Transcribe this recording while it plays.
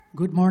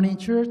Good morning,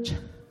 church.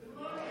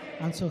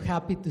 I'm so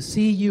happy to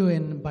see you.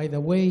 And by the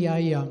way,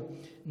 I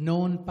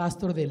known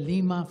Pastor de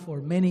Lima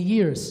for many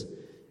years.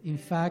 In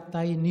fact,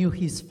 I knew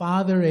his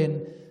father,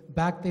 and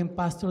back then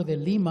Pastor de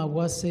Lima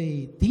was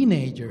a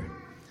teenager.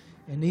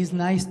 And it's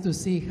nice to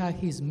see how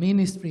his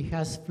ministry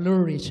has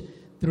flourished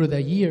through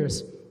the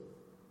years.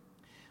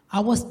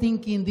 I was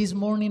thinking this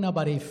morning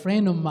about a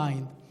friend of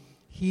mine.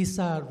 He's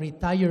a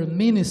retired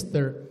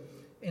minister.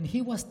 And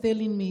he was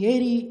telling me,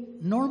 Eddie,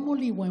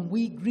 normally when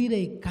we greet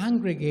a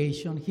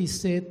congregation, he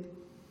said,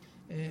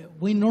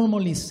 we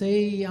normally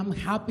say, I'm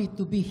happy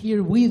to be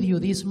here with you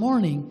this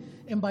morning.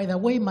 And by the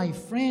way, my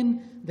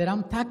friend that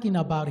I'm talking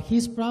about,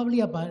 he's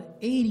probably about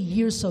 80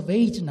 years of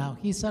age now.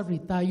 He's a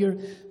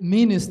retired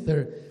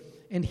minister.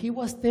 And he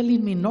was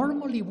telling me,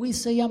 normally we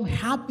say, I'm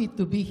happy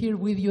to be here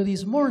with you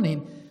this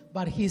morning.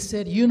 But he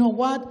said, you know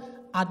what?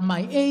 At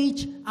my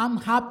age, I'm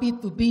happy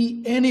to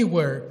be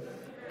anywhere.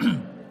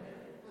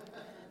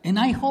 And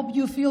I hope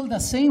you feel the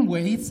same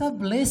way. It's a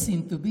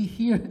blessing to be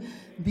here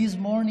this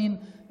morning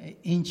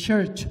in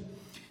church.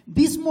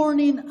 This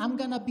morning, I'm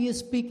going to be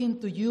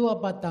speaking to you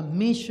about the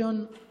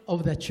mission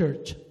of the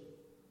church.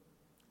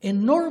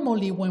 And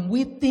normally, when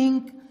we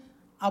think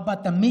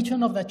about the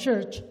mission of the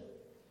church,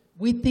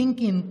 we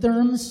think in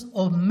terms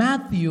of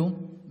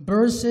Matthew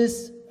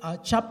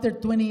chapter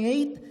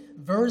 28,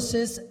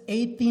 verses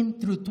 18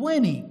 through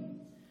 20.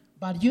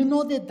 But you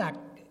know that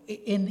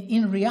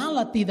in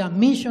reality, the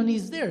mission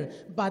is there.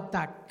 But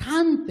the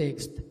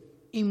context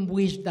in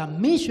which the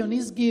mission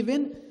is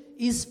given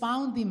is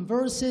found in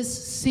verses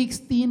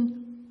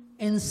 16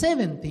 and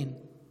 17.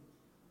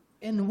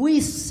 And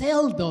we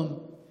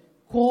seldom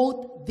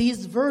quote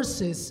these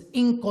verses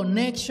in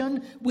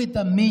connection with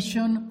the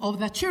mission of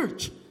the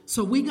church.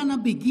 So we're going to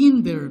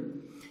begin there.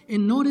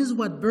 And notice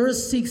what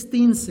verse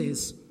 16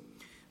 says.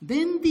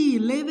 Then the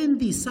 11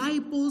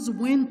 disciples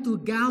went to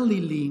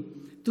Galilee,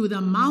 to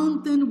the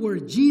mountain where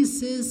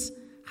Jesus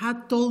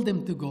had told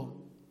them to go.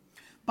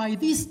 By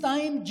this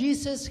time,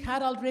 Jesus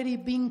had already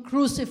been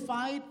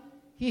crucified.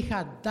 He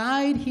had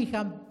died. He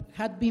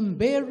had been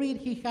buried.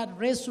 He had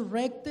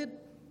resurrected.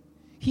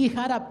 He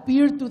had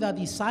appeared to the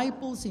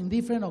disciples in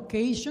different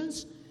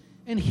occasions.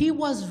 And he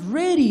was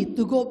ready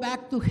to go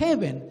back to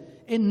heaven.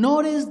 And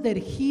notice that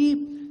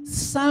he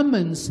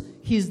summons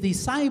his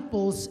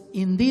disciples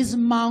in this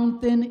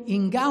mountain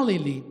in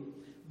Galilee.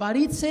 But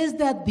it says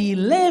that the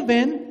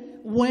 11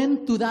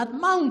 went to that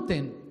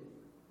mountain.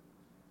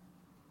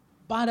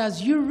 But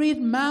as you read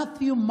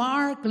Matthew,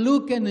 Mark,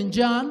 Luke, and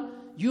John,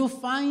 you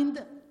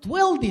find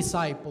 12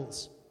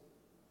 disciples.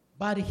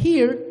 But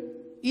here,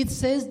 it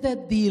says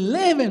that the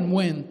 11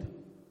 went.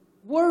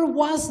 Where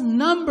was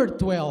number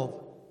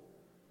 12?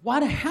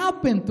 What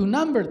happened to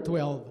number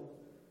 12?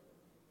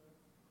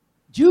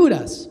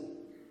 Judas.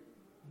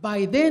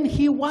 By then,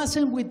 he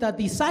wasn't with the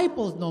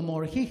disciples no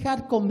more. He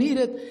had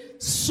committed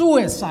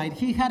suicide.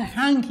 He had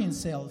hanged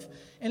himself.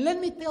 And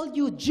let me tell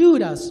you,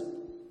 Judas,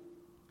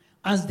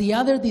 as the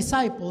other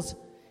disciples,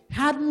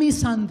 had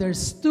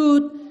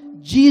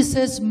misunderstood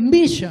Jesus'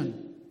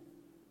 mission.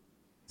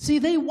 See,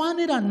 they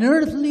wanted an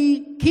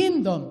earthly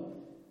kingdom.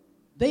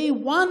 They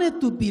wanted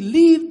to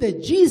believe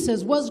that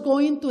Jesus was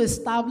going to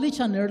establish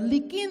an earthly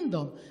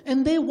kingdom.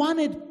 And they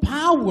wanted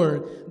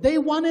power. They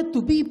wanted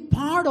to be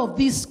part of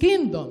this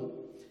kingdom.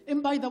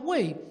 And by the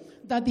way,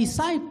 the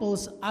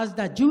disciples, as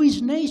the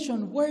Jewish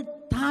nation, were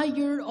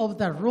tired of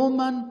the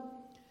Roman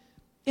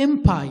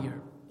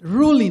Empire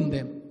ruling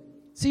them.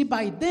 See,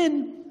 by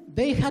then,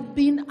 they had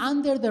been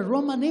under the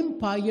Roman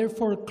Empire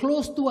for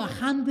close to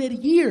 100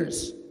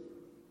 years.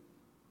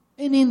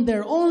 And in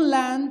their own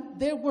land,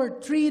 they were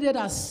treated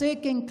as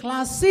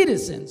second-class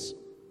citizens.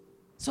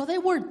 So they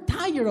were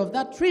tired of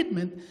that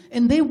treatment,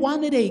 and they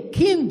wanted a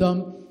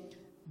kingdom,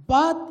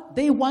 but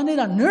they wanted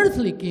an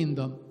earthly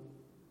kingdom.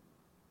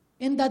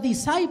 And the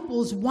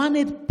disciples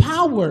wanted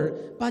power.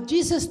 But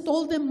Jesus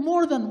told them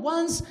more than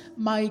once,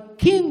 my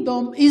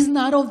kingdom is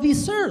not of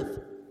this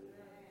earth.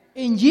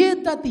 And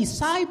yet the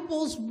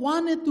disciples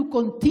wanted to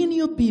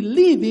continue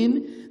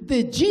believing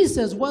that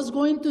Jesus was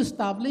going to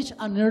establish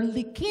an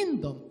earthly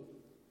kingdom.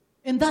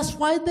 And that's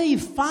why they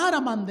fought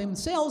among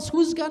themselves.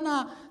 Who's going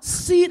to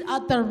sit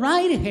at the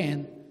right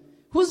hand?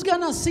 Who's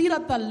going to sit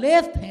at the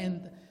left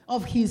hand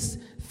of his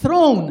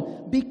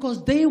throne?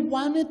 Because they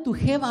wanted to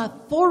have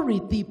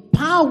authority,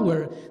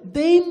 power.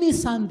 They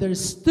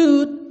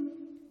misunderstood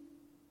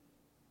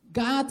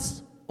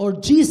God's or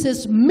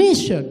Jesus'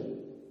 mission.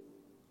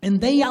 And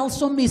they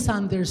also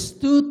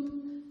misunderstood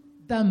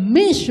the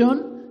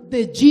mission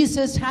that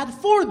Jesus had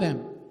for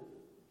them.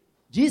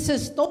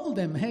 Jesus told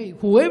them, hey,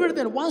 whoever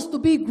that wants to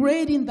be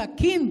great in the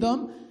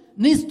kingdom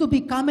needs to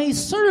become a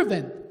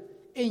servant.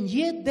 And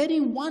yet they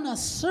didn't want to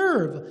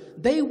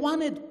serve. They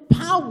wanted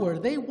power.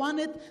 They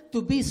wanted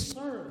to be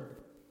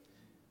served.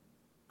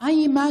 I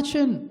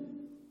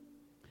imagine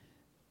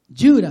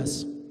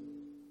Judas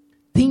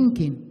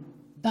thinking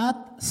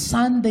that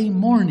Sunday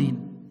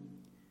morning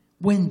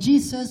when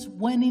Jesus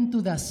went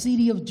into the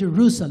city of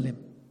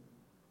Jerusalem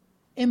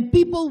and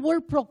people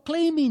were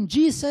proclaiming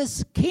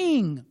Jesus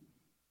king.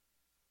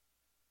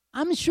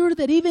 I'm sure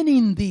that even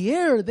in the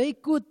air, they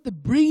could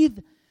breathe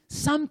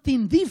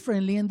something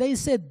differently. And they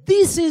said,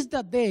 this is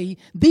the day,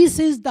 this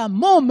is the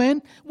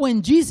moment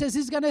when Jesus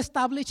is going to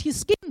establish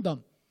his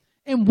kingdom.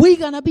 And we're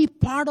going to be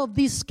part of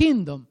this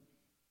kingdom.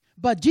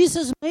 But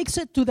Jesus makes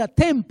it to the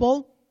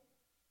temple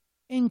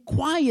and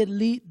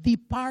quietly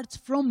departs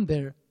from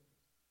there.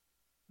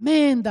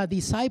 Man, the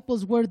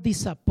disciples were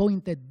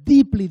disappointed,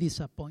 deeply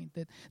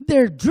disappointed.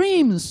 Their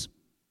dreams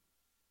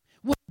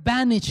were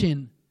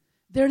vanishing.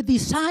 Their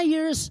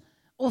desires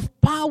of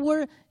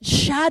power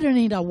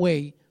shattering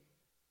away.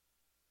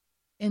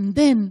 And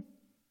then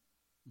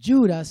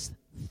Judas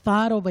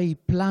thought of a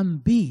plan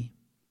B.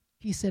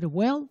 He said,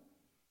 well,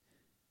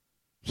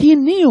 he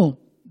knew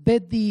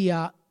that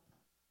the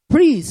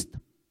priest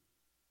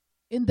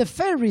and the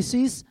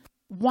Pharisees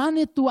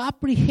wanted to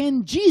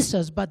apprehend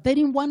Jesus, but they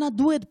didn't want to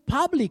do it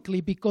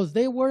publicly because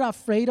they were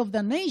afraid of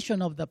the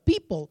nation, of the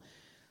people.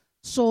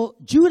 So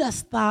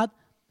Judas thought,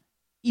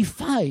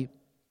 if I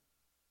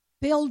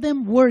tell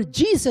them where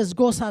Jesus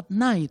goes at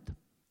night,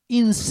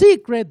 in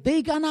secret,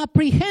 they're going to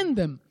apprehend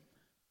them.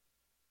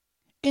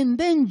 And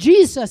then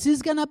Jesus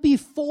is going to be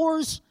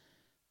forced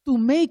to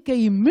make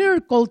a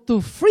miracle to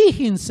free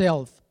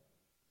himself.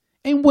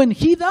 And when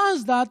he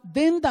does that,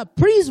 then the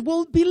priest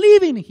will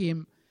believe in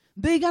him.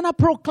 They're going to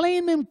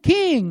proclaim him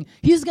king.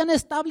 He's going to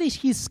establish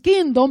his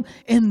kingdom.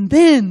 And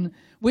then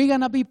we're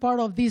going to be part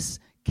of this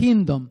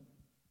kingdom.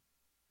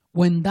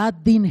 When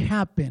that didn't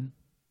happen,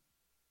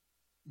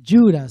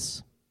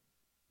 Judas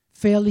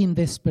fell in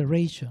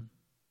desperation.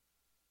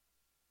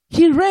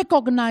 He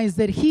recognized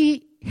that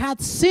he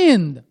had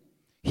sinned.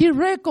 He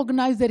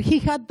recognized that he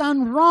had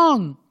done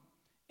wrong.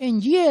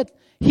 And yet,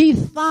 he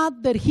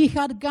thought that he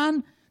had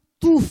gone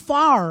too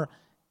far.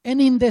 And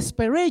in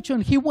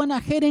desperation, he went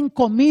ahead and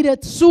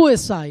committed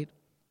suicide.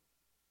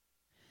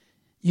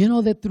 You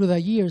know that through the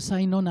years,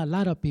 I've known a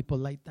lot of people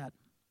like that.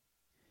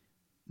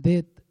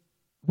 That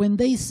when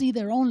they see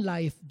their own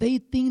life, they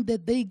think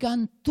that they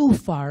gone too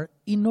far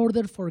in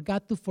order for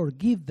God to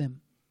forgive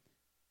them.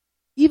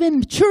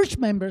 Even church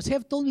members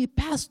have told me,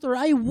 Pastor,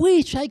 I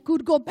wish I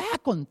could go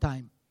back on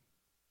time.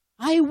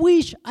 I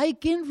wish I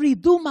can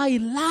redo my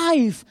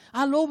life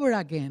all over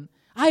again.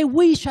 I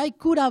wish I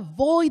could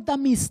avoid the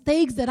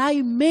mistakes that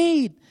I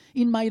made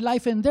in my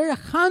life. And they're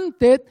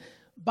haunted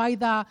by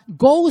the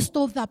ghost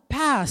of the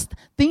past.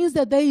 Things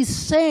that they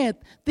said,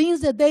 things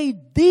that they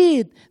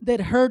did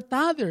that hurt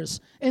others.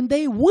 And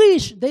they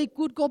wish they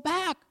could go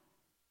back.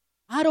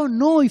 I don't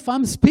know if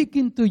I'm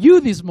speaking to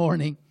you this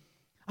morning.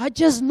 I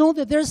just know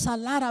that there's a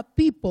lot of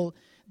people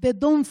that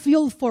don't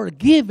feel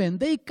forgiven.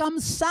 They come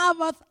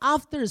Sabbath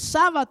after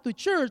Sabbath to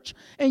church,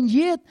 and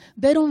yet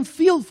they don't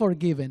feel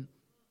forgiven.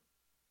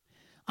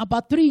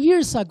 About 3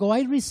 years ago,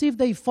 I received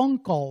a phone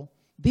call.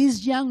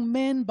 This young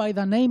man by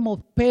the name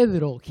of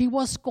Pedro, he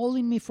was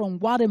calling me from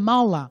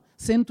Guatemala,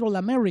 Central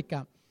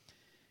America.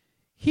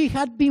 He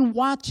had been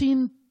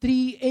watching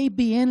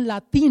 3ABN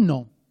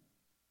Latino.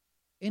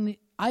 And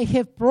I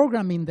have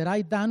programming that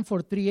I done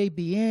for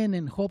 3ABN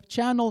and Hope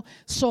Channel.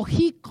 So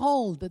he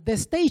called the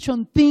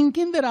station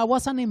thinking that I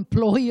was an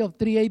employee of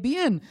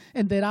 3ABN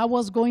and that I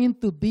was going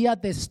to be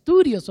at the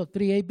studios of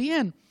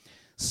 3ABN.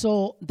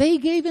 So they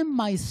gave him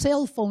my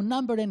cell phone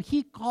number and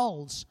he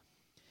calls.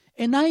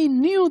 And I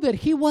knew that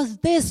he was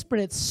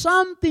desperate.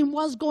 Something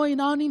was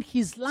going on in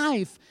his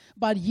life,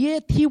 but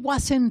yet he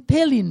wasn't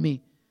telling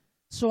me.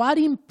 So I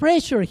didn't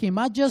pressure him.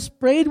 I just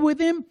prayed with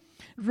him,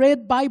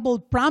 read Bible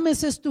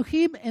promises to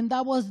him, and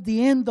that was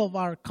the end of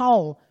our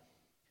call.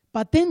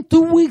 But then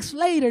 2 weeks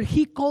later,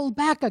 he called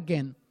back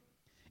again.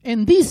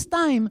 And this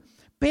time,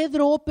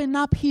 Pedro opened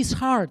up his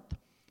heart.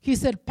 He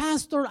said,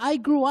 Pastor, I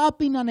grew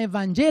up in an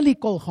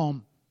evangelical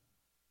home.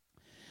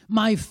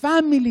 My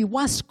family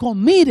was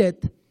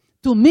committed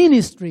to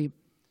ministry.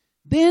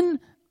 Then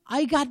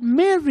I got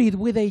married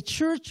with a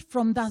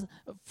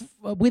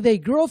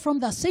girl from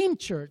the same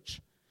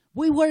church.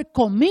 We were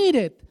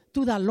committed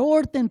to the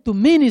Lord and to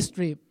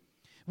ministry.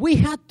 We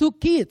had 2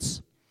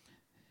 kids.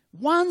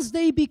 Once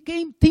they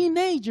became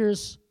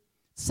teenagers,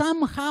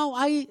 somehow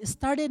I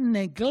started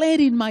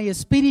neglecting my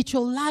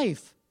spiritual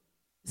life,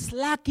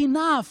 slacking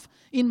off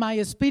in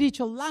my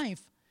spiritual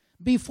life.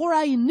 Before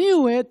I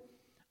knew it,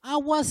 I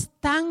was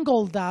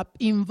tangled up,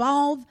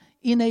 involved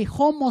in a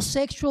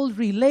homosexual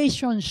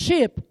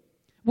relationship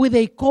with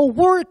a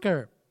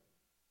co-worker.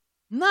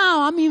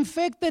 Now I'm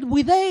infected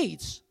with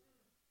AIDS.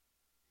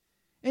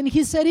 And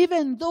he said,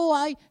 even though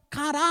I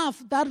cut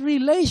off that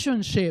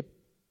relationship,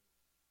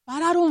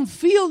 but I don't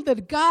feel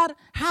that God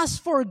has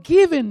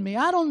forgiven me.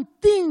 I don't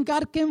think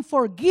God can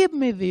forgive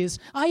me this.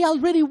 I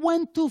already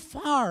went too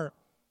far.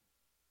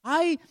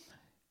 I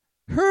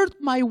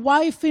hurt my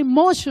wife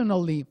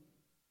emotionally.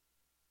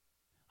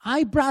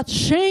 I brought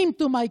shame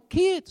to my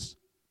kids.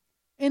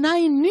 And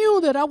I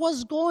knew that I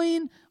was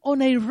going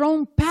on a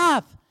wrong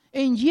path.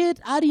 And yet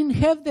I didn't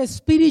have the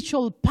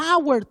spiritual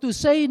power to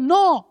say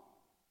no.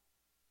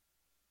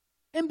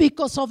 And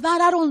because of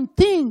that, I don't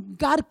think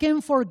God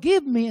can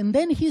forgive me. And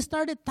then he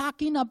started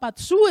talking about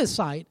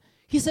suicide.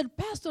 He said,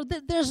 Pastor,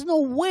 there's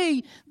no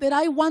way that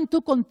I want to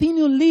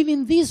continue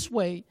living this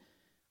way.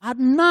 At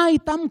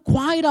night, I'm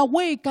quite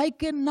awake. I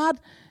cannot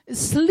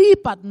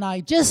sleep at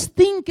night, just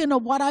thinking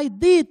of what I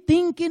did,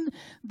 thinking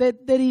that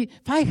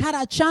if I had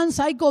a chance,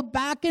 I go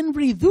back and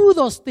redo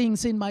those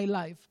things in my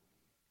life.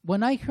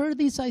 When I heard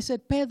this, I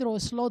said, Pedro,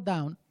 slow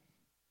down.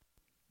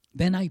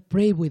 Then I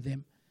prayed with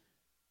him.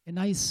 And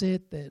I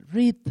said,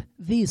 read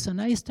this.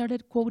 And I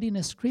started quoting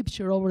a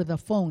scripture over the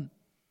phone.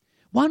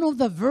 One of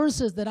the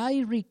verses that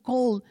I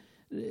recall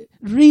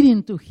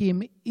reading to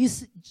him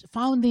is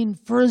found in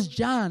 1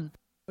 John,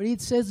 where it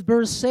says,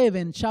 verse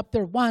 7,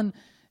 chapter 1.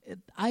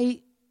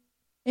 I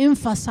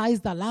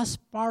emphasize the last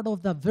part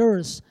of the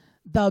verse.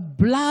 The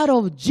blood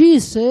of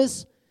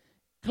Jesus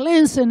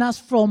cleansing us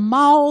from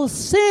all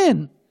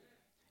sin.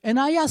 And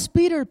I asked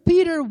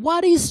Peter,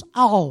 what is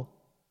all?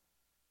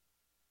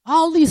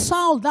 All this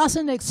all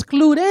doesn't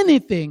exclude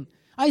anything.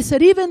 I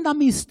said, even the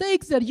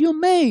mistakes that you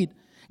made,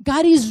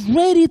 God is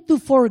ready to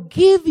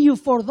forgive you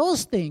for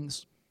those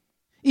things.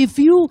 If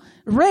you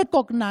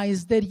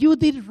recognize that you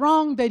did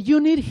wrong, that you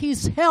need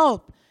His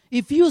help,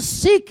 if you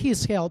seek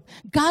His help,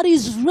 God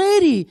is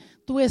ready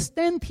to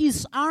extend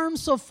His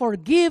arms of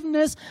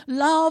forgiveness,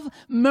 love,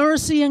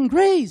 mercy, and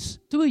grace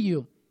to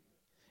you.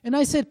 And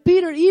I said,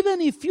 Peter,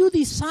 even if you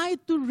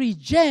decide to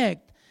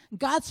reject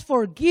God's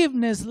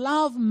forgiveness,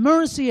 love,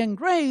 mercy, and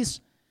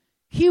grace,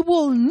 He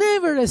will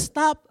never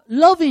stop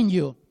loving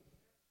you.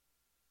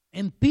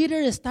 And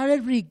Peter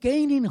started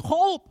regaining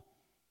hope.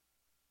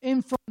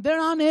 And from there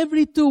on,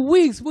 every 2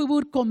 weeks, we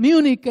would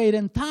communicate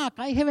and talk.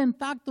 I haven't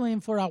talked to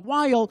him for a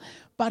while,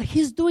 but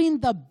he's doing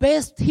the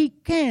best he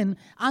can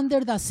under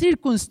the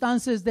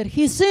circumstances that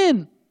he's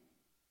in.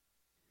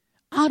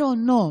 I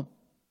don't know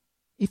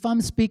if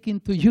I'm speaking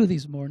to you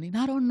this morning.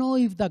 I don't know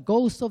if the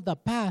ghosts of the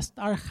past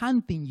are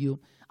hunting you.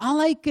 All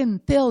I can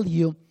tell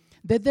you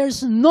that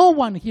there's no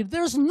one here,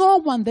 there's no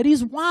one that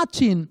is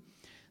watching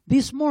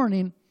this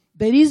morning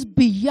that is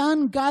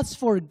beyond God's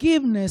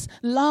forgiveness,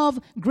 love,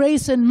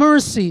 grace, and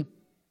mercy.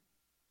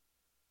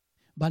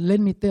 But let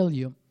me tell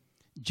you,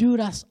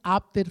 Judas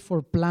opted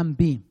for plan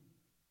B.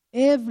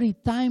 Every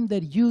time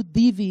that you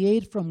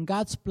deviate from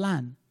God's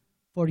plan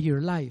for your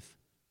life,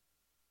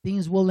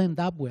 things will end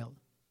up well.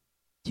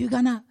 You're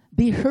going to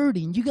be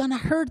hurting. You're going to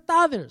hurt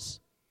others.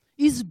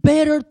 It's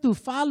better to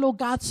follow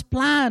God's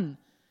plan.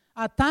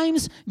 At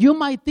times, you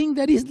might think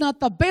that it's not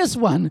the best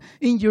one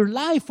in your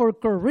life or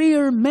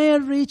career,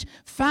 marriage,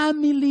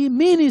 family,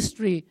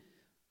 ministry.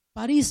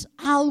 But it's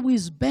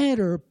always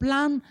better.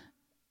 Plan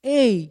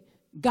A,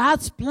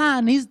 God's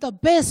plan is the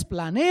best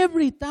plan.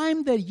 Every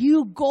time that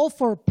you go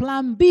for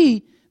plan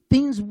B,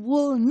 things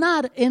will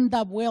not end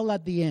up well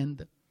at the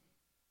end.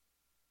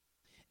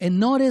 And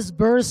notice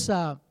verse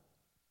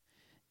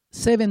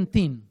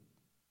 17.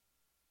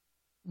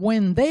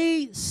 When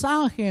they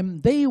saw him,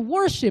 they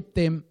worshipped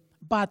him,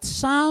 but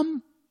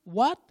some,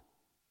 what?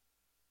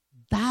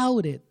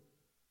 Doubted.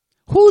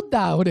 Who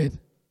doubted?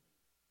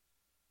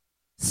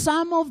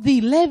 Some of the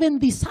 11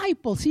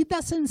 disciples. He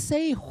doesn't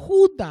say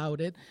who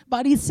doubted,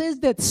 but it says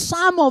that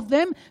some of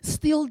them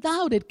still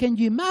doubted. Can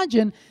you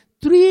imagine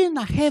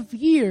 3.5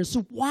 years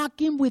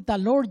walking with the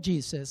Lord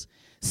Jesus,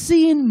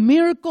 seeing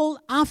miracle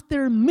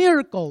after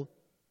miracle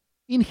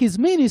in his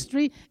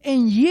ministry,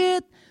 and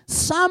yet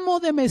some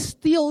of them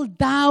still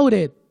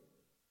doubted.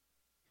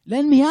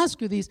 Let me ask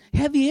you this.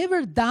 Have you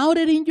ever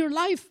doubted in your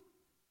life?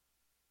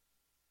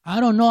 I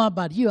don't know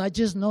about you. I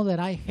just know that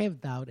I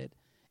have doubted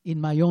in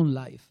my own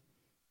life.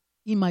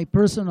 In my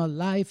personal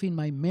life, in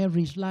my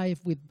marriage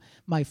life, with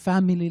my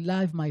family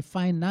life, my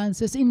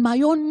finances, in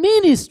my own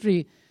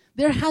ministry.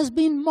 There has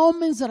been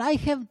moments that I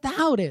have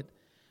doubted.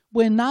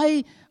 When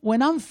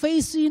I'm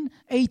facing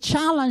a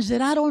challenge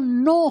that I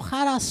don't know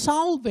how to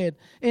solve it,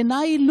 and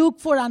I look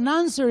for an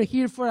answer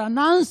here, for an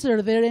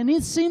answer there, and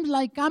it seems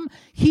like I'm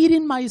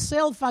hitting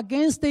myself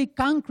against a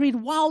concrete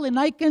wall, and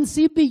I can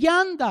see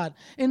beyond that.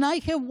 And I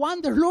have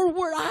wondered, Lord,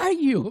 where are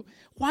you?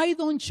 Why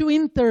don't you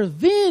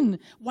intervene?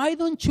 Why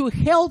don't you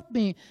help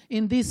me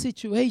in this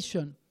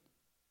situation?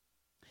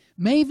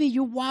 Maybe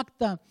you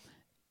walked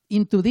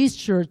into this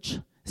church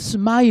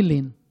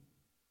smiling,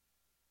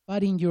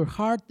 but in your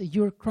heart,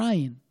 you're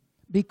crying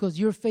because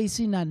you're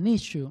facing an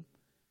issue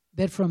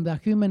that from the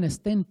human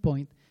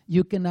standpoint,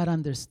 you cannot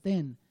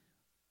understand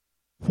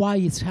why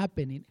it's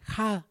happening,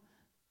 how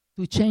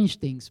to change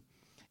things.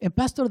 And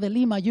Pastor De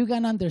Lima, you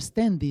can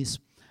understand this.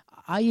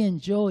 I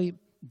enjoy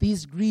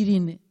this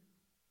greeting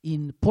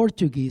in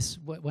Portuguese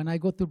when I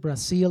go to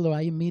Brazil or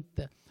I meet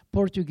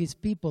Portuguese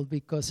people,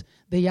 because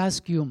they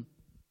ask you,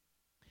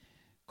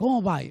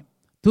 como vai?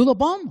 Tudo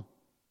bom?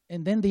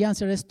 And then the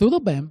answer is,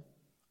 tudo bem.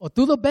 Or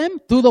tudo bem,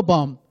 tudo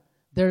bom.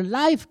 Their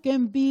life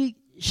can be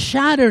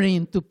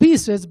shattering to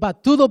pieces,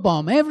 but tudo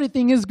bom.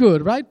 Everything is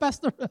good, right,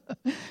 Pastor?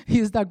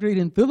 He's the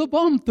greeting, tudo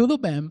bom,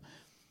 tudo bem.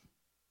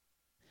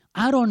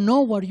 I don't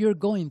know what you're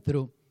going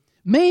through.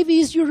 Maybe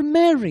it's your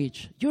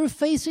marriage. You're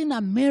facing a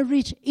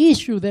marriage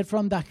issue that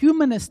from the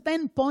human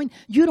standpoint,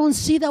 you don't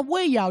see the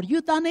way out.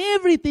 You've done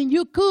everything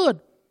you could.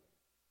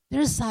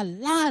 There's a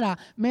lot of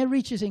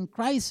marriages in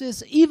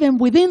crisis, even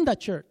within the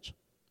church.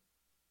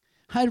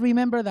 I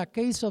remember the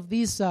case of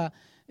this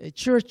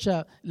church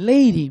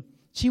lady.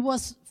 She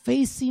was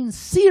facing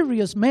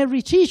serious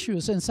marriage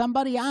issues, and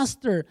somebody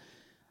asked her,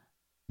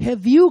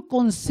 have you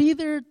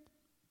considered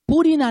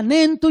putting an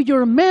end to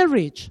your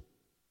marriage?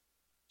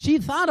 She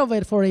thought of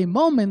it for a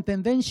moment,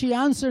 and then she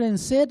answered and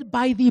said,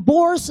 by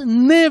divorce,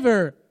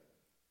 never.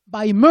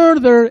 By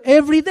murder,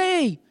 every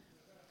day.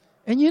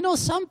 And you know,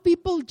 some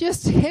people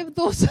just have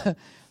those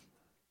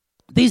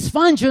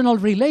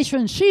dysfunctional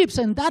relationships,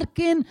 and that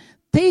can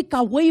take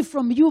away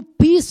from you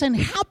peace and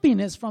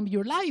happiness from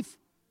your life.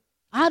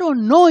 I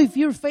don't know if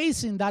you're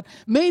facing that.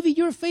 Maybe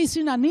you're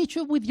facing an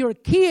issue with your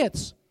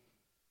kids.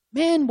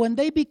 Man, when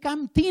they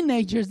become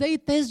teenagers, they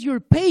test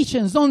your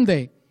patience, don't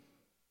they?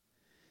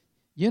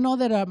 You know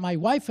that my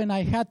wife and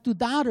I had 2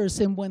 daughters,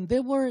 and when they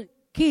were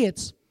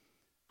kids,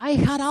 I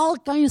had all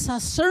kinds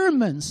of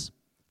sermons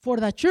for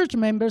the church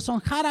members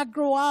on how to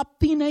grow up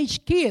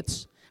teenage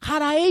kids, how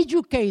to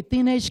educate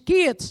teenage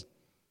kids.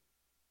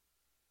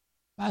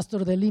 Pastor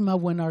De Lima,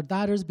 when our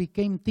daughters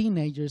became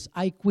teenagers,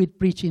 I quit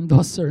preaching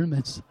those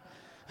sermons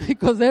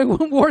because they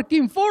weren't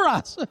working for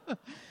us.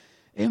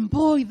 And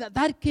boy,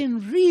 that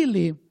can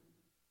really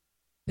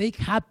take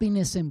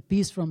happiness and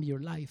peace from your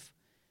life.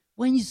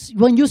 When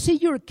you see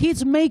your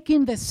kids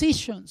making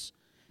decisions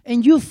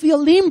and you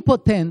feel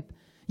impotent,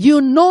 you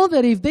know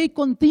that if they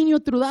continue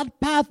through that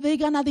path, they're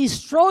going to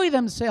destroy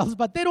themselves,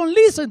 but they don't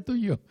listen to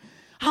you.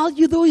 All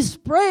you do is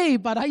pray,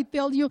 but I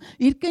tell you,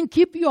 it can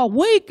keep you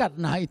awake at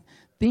night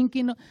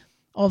thinking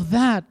of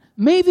that.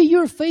 Maybe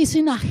you're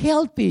facing a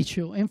health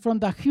issue, and from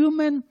the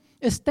human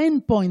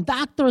standpoint,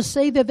 doctors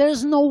say that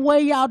there's no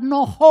way out,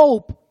 no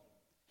hope.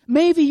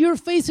 Maybe you're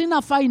facing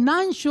a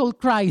financial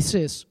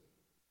crisis,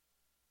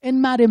 and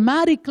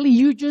mathematically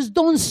you just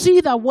don't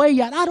see the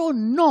way out. I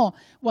don't know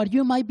what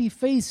you might be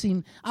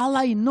facing. All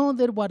I know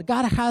that what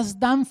God has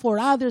done for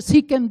others,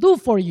 He can do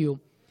for you.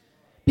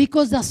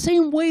 Because the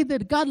same way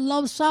that God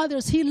loves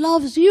others, He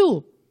loves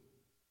you.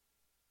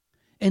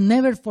 And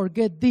never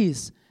forget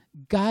this,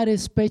 God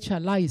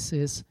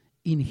specializes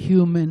in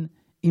human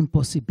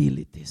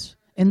impossibilities.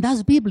 And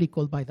that's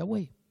biblical, by the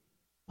way.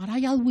 But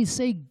I always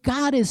say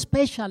God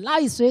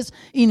specializes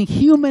in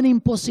human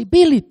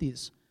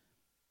impossibilities.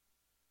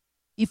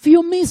 If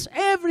you miss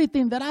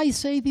everything that I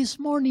say this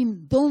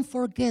morning, don't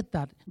forget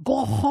that.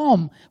 Go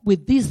home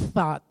with this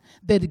thought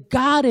that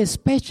God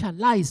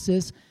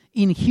specializes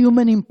in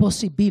human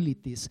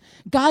impossibilities.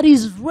 God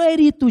is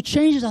ready to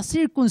change the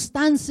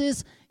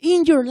circumstances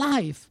in your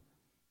life.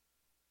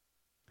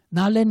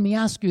 Now let me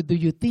ask you, do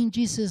you think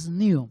Jesus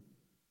knew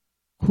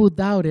who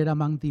doubted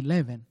among the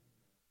 11?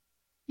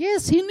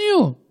 Yes, He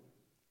knew.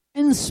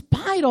 In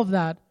spite of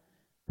that,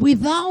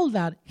 without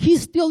that, He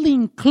still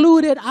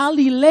included all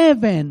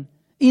 11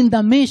 in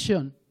the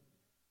mission.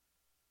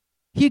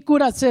 He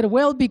could have said,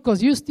 well,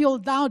 because you still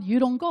doubt, you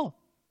don't go.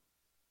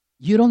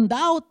 You don't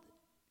doubt,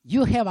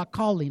 you have a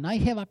calling. I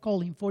have a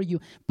calling for you.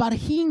 But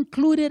He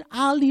included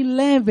all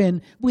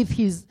 11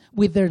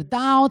 with their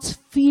doubts,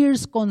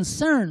 fears,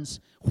 concerns.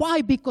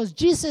 Why? Because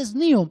Jesus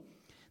knew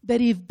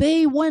that if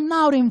they went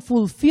out and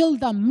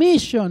fulfilled the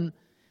mission,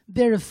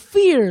 their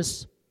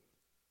fears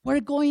were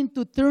going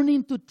to turn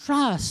into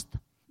trust,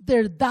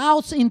 their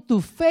doubts into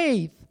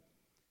faith.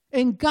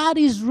 And God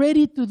is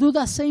ready to do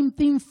the same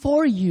thing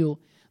for you.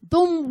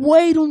 Don't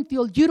wait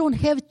until you don't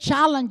have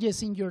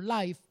challenges in your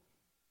life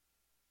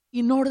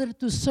in order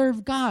to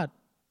serve God.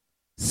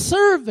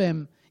 Serve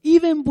Him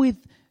even with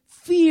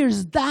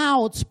fears,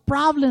 doubts,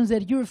 problems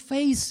that you're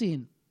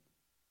facing.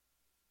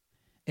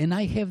 And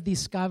I have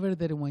discovered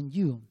that when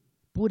you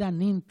put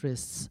an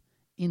interest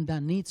in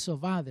the needs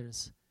of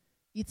others,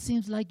 it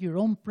seems like your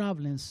own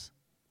problems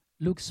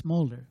look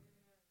smaller.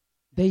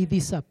 They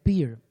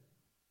disappear.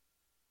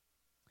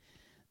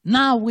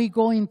 Now we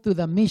go into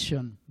the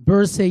mission,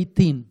 verse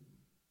 18.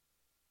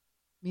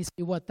 Let me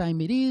see what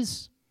time it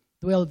is.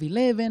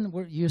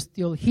 12:11. You're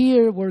still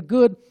here. We're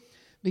good.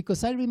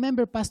 Because I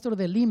remember Pastor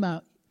De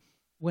Lima,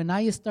 when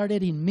I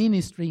started in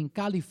ministry in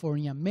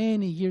California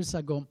many years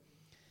ago,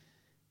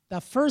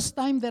 the first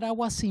time that I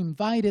was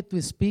invited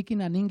to speak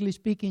in an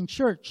English-speaking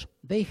church,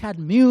 they had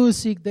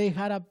music, they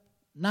had a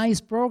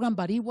nice program,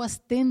 but it was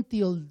 10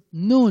 till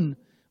noon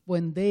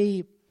when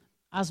they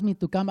asked me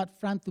to come up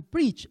front to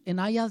preach. And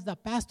I asked the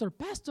pastor,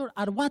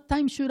 at what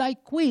time should I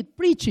quit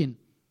preaching?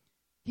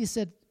 He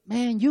said,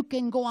 man, you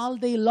can go all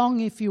day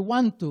long if you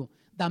want to.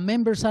 The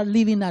members are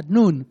leaving at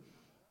noon.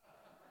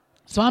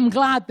 So I'm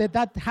glad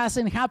that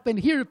hasn't happened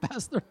here,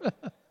 Pastor.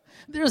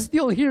 They're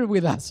still here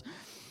with us.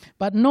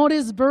 But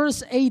notice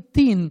verse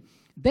 18.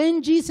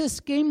 Then Jesus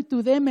came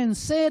to them and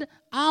said,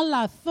 all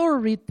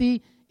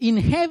authority in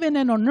heaven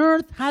and on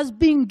earth has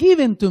been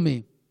given to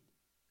me.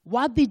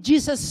 What did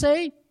Jesus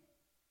say?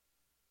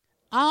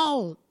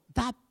 All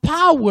the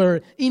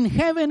power in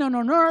heaven and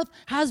on earth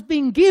has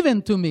been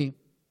given to me.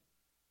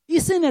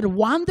 Isn't it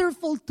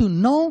wonderful to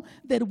know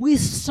that we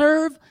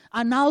serve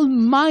an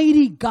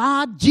almighty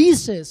God,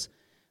 Jesus,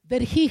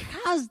 that He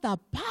has the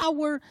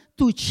power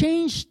to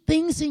change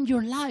things in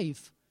your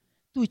life?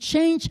 to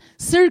change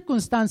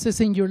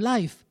circumstances in your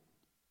life.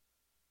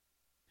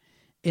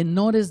 And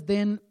notice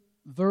then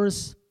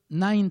verse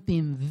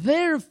 19,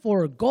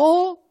 therefore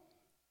go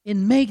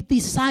and make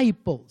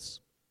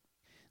disciples.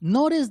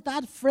 Notice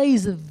that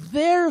phrase,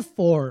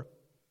 therefore,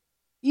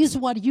 is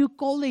what you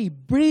call a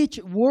bridge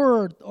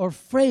word or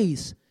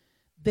phrase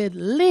that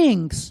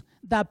links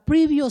the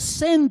previous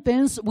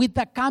sentence with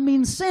the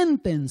coming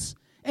sentence.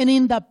 And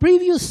in the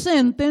previous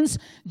sentence,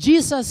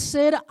 Jesus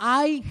said,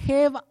 I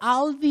have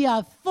all the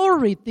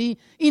authority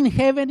in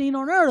heaven and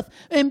on earth.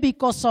 And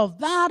because of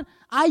that,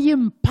 I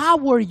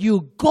empower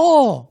you.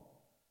 Go.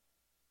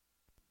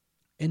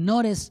 And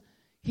notice,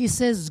 he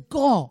says,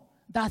 go.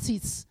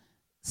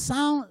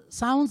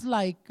 Sounds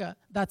like,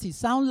 does it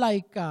sound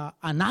like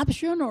an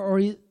option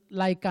or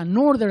like an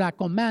order, a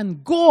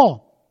command?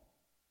 Go.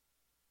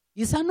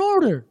 It's an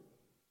order.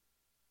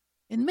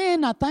 And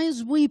man, at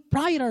times we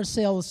pride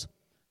ourselves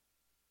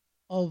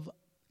of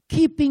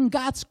keeping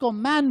God's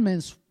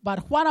commandments.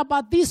 But what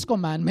about this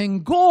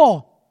commandment?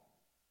 Go.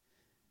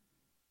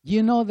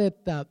 You know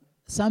that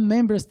some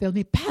members tell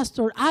me,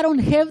 Pastor, I don't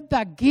have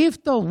the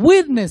gift of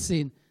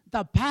witnessing.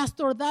 The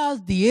pastor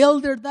does, the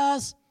elder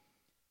does,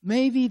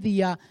 maybe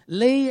the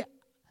lay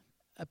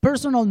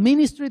personal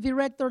ministry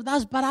director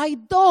does, but I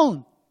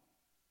don't.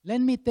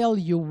 Let me tell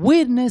you,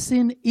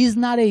 witnessing is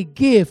not a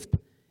gift.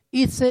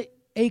 It's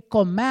a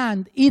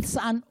command. It's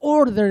an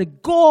order.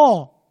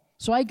 Go.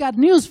 So I got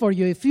news for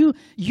you. If you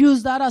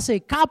use that as a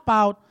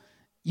cop-out,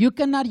 you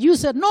cannot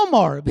use it no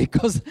more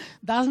because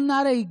that's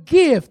not a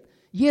gift.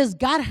 Yes,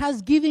 God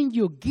has given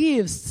you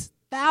gifts,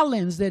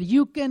 talents that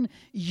you can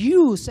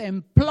use,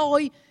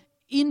 employ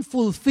in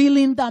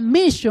fulfilling the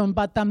mission.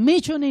 But the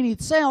mission in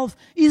itself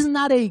is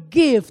not a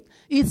gift.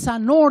 It's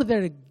an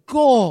order.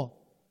 Go.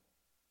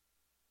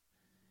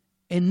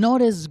 And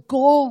notice,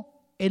 go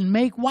and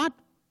make what?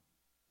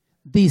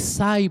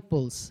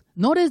 Disciples.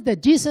 Notice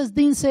that Jesus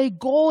didn't say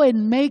go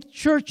and make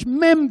church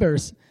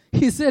members.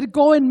 He said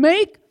go and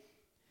make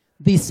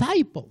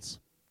disciples.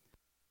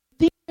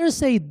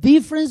 There's a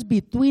difference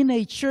between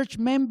a church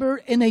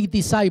member and a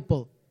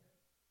disciple.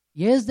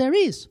 Yes, there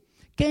is.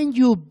 Can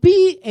you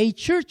be a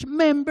church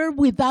member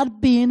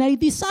without being a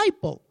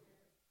disciple?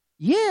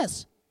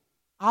 Yes.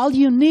 All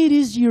you need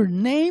is your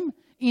name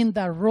in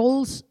the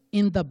rolls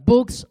in the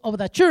books of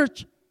the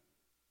church,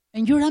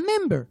 and you're a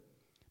member,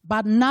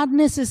 but not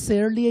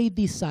necessarily a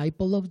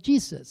disciple of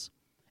Jesus.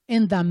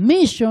 And the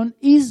mission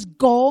is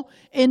go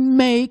and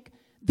make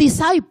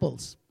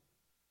disciples.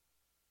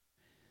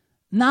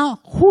 Now,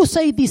 who's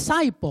a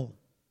disciple?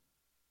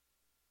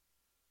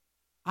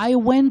 I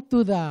went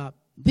to the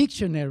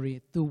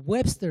dictionary, to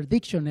Webster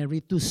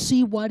Dictionary, to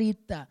see what it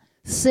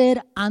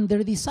said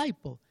under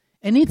disciple.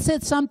 And it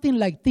said something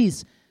like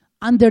this,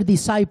 under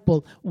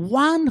disciple,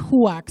 one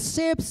who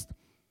accepts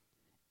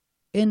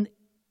and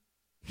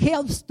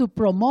helps to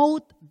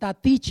promote the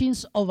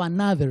teachings of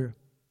another.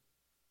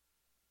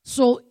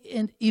 So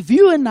if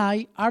you and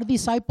I are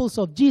disciples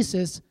of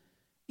Jesus,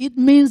 it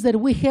means that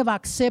we have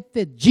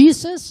accepted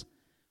Jesus,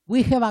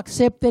 we have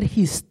accepted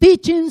his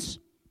teachings,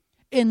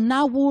 and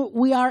now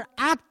we are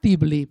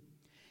actively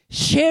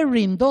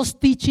sharing those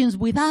teachings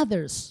with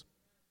others.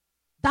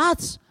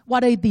 That's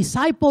what a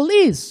disciple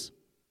is.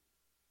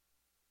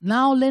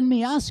 Now let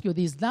me ask you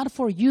this, not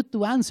for you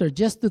to answer,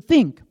 just to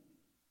think.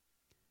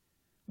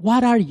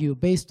 What are you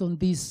based on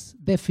this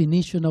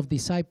definition of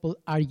disciple?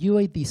 Are you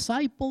a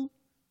disciple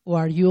or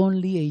are you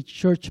only a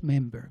church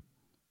member?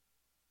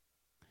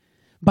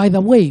 By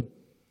the way,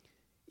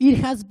 it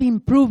has been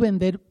proven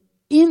that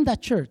in the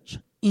church,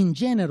 in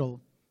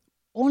general,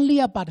 only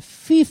about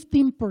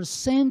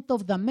 15%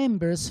 of the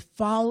members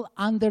fall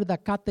under the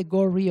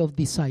category of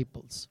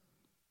disciples.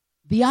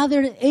 The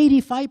other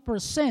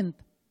 85%,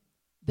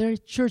 they're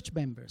church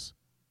members,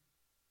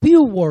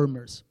 pew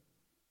warmers.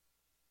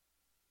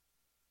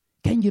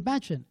 Can you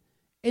imagine?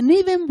 And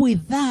even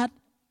with that,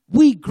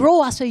 we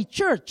grow as a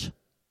church.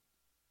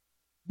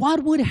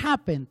 What would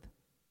happen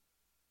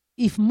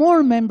if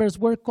more members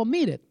were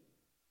committed?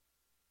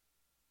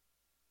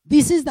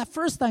 This is the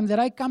first time that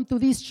I come to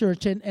this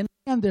church, and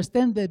I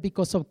understand that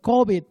because of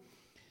COVID,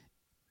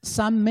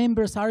 some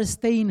members are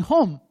staying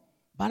home.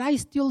 But I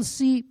still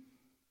see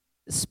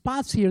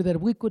spots here that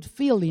we could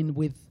fill in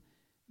with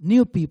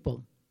new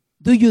people.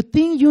 Do you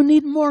think you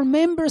need more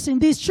members in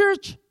this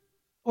church?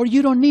 Or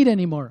you don't need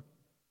any more?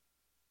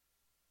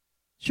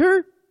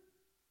 Sure?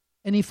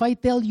 And if I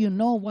tell you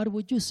no, what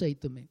would you say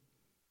to me?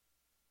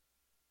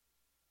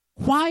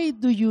 Why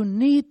do you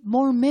need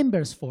more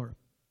members for?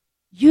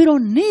 You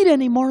don't need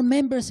any more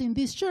members in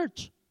this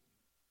church.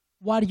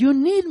 What you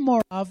need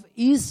more of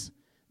is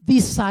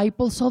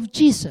disciples of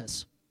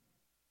Jesus.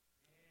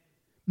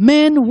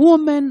 Men,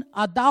 women,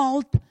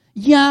 adult,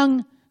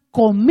 young,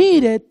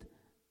 committed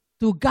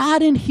to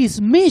God and his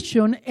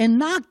mission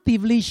and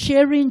actively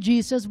sharing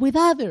Jesus with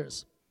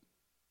others.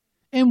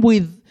 And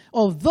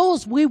of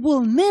those, we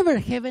will never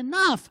have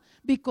enough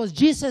because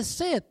Jesus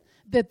said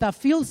that the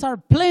fields are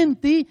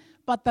plenty,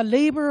 but the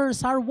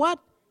laborers are what?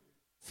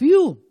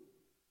 Few.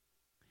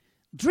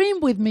 Dream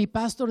with me,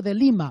 Pastor de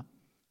Lima,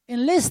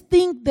 And let's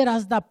think that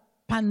as the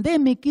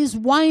pandemic is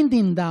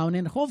winding down,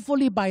 and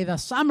hopefully by the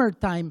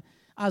summertime,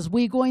 as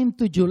we go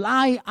into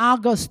July,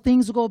 August,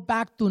 things go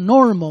back to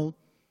normal,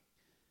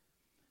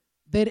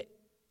 that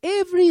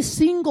every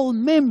single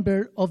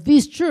member of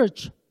this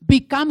church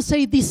becomes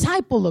a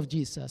disciple of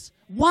Jesus.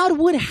 What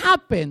would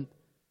happen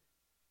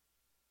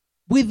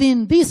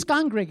within this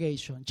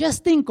congregation?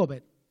 Just think of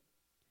it.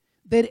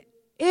 That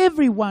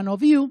every one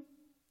of you,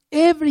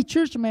 every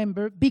church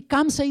member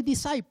becomes a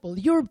disciple.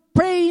 You're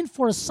praying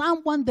for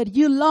someone that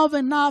you love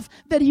enough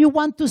that you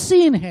want to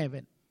see in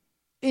heaven.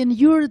 And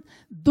you're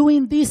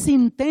doing this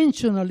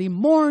intentionally,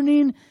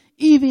 morning,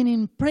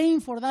 evening,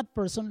 praying for that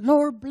person.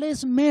 Lord,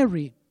 bless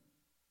Mary.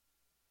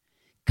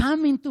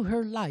 Come into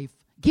her life.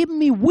 Give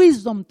me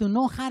wisdom to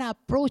know how to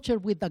approach her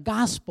with the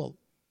gospel.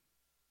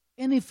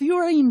 And if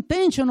you're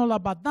intentional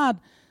about that,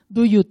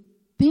 do you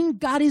think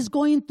God is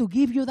going to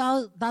give you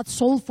that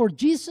soul for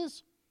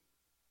Jesus?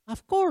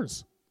 Of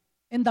course.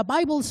 And the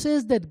Bible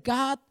says that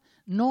God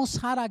knows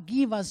how to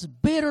give us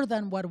better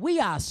than what we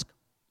ask.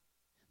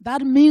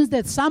 That means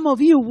that some of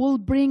you will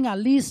bring at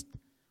least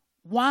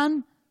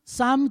 1,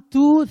 some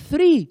 2,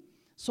 3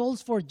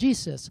 souls for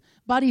Jesus.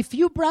 But if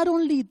you brought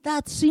only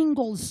that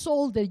single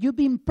soul that you've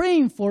been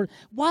praying for,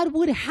 what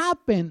would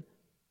happen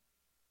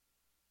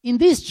in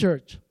this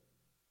church?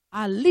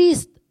 At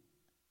least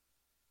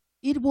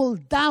it will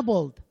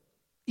double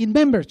in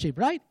membership,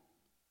 right?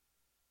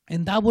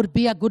 And that would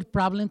be a good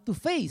problem to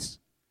face.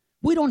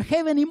 We don't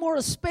have any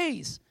more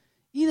space.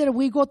 Either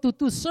we go to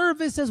 2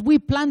 services, we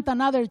plant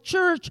another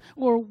church,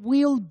 or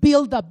we'll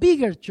build a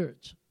bigger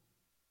church.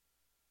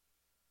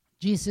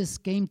 Jesus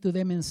came to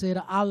them and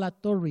said, all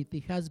authority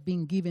has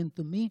been given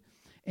to me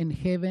in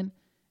heaven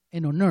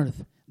and on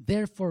earth.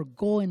 Therefore,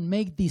 go and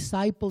make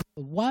disciples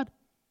of what?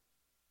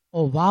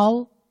 Of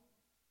all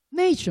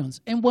nations.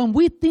 And when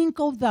we think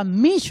of the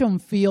mission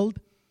field,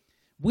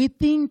 we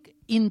think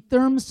in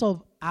terms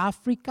of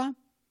Africa,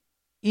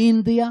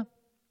 India,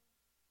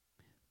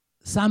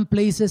 some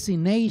places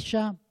in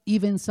Asia,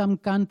 even some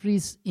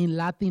countries in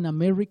Latin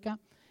America.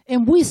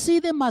 And we see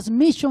them as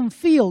mission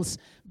fields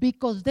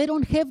because they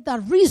don't have the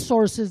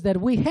resources that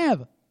we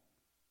have.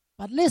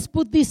 But let's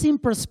put this in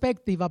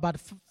perspective. About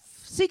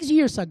 6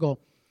 years ago,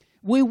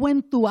 we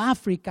went to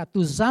Africa, to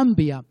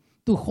Zambia,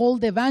 to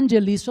hold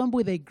evangelism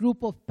with a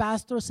group of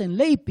pastors and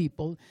lay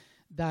people,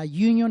 the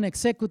Union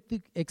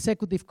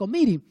Executive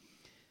Committee.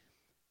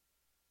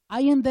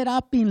 I ended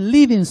up in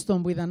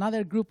Livingstone with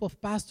another group of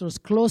pastors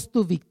close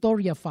to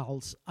Victoria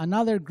Falls.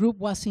 Another group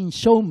was in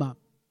Shoma.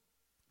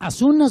 As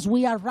soon as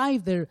we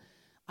arrived there,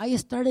 I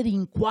started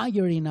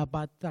inquiring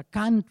about the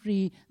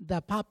country,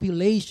 the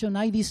population.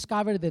 I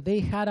discovered that they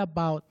had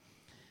about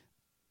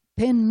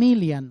 10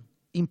 million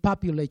in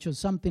population,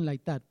 something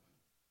like that.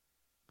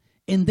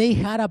 And they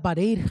had about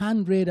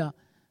 800,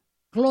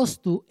 close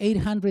to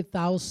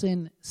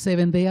 800,000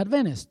 Seventh-day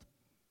Adventists.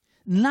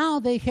 Now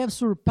they have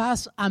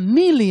surpassed 1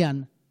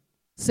 million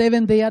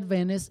Seventh-day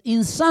Adventists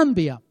in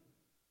Zambia.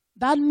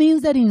 That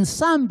means that in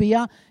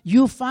Zambia,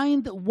 you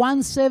find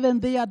 1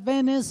 Seventh-day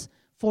Adventist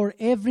for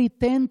every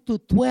 10 to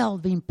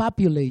 12 in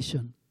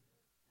population.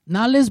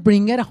 Now let's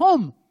bring it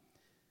home.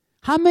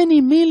 How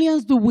many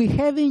millions do we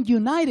have in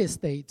United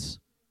States?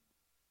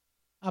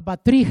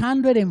 About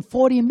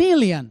 340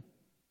 million.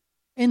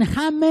 And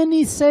how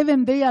many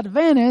Seventh-day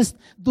Adventists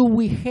do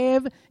we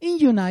have in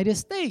United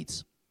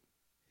States?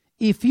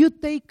 If you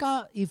take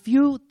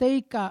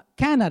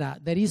Canada,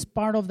 that is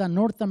part of the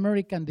North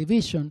American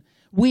division,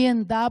 we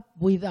end up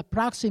with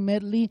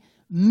approximately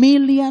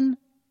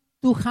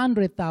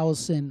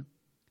 1,200,000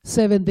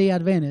 Seventh-day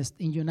Adventists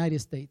in United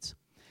States.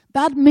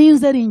 That means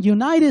that in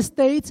United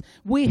States,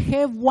 we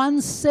have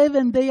 1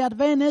 Seventh-day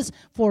Adventist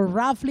for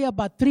roughly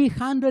about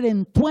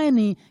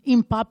 320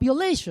 in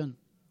population.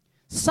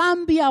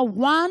 Zambia,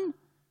 1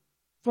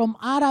 from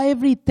out of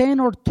every 10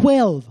 or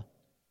 12.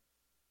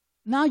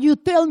 Now you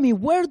tell me,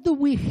 where do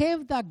we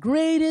have the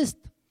greatest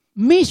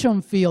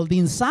mission field,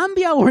 in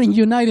Zambia or in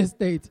United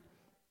States?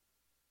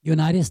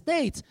 United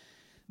States.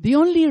 The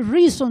only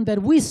reason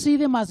that we see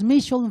them as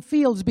mission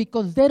fields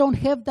because they don't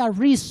have the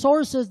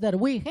resources that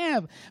we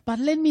have. But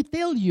let me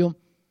tell you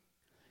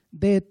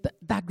that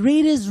the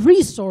greatest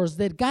resource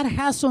that God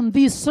has on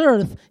this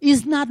earth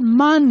is not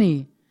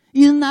money,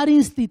 is not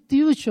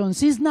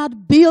institutions, is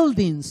not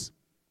buildings.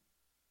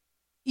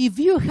 If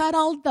you had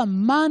all the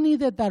money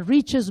that the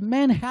richest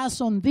man has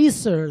on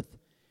this earth,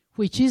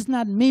 which is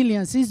not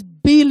millions, it's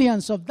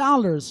billions of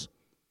dollars,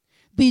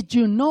 did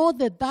you know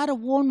that that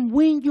won't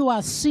win you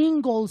a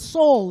single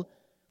soul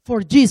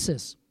for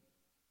Jesus?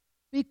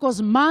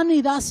 Because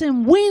money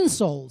doesn't win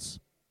souls.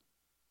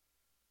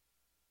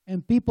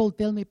 And people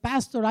tell me,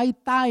 Pastor, I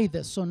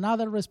tithe, so now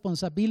the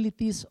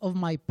responsibilities of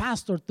my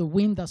pastor to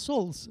win the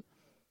souls.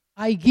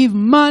 I give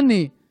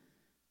money.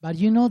 But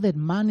you know that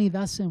money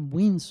doesn't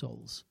win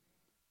souls.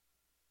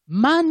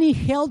 Money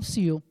helps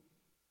you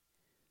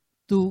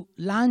to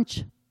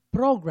launch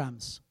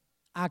programs,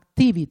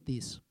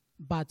 activities,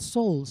 but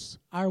souls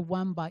are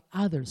won by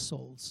other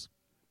souls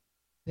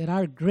that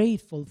are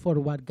grateful for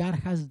what God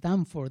has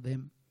done for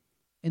them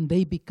and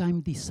they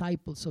become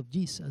disciples of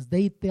Jesus.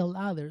 They tell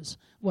others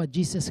what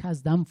Jesus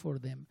has done for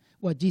them,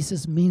 what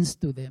Jesus means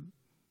to them.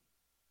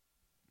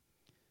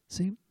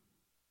 See?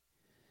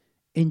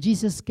 And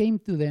Jesus came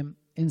to them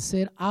and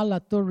said, all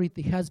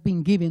authority has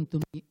been given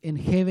to me in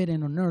heaven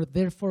and on earth.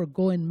 Therefore,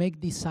 go and make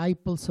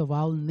disciples of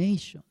all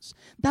nations.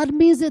 That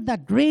means that the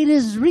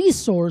greatest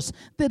resource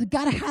that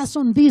God has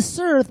on this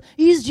earth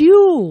is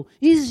you,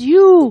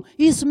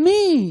 is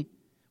me.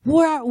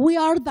 We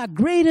are the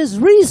greatest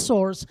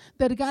resource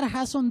that God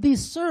has on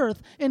this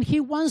earth, and He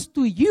wants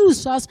to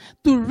use us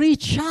to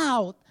reach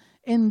out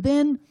and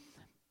then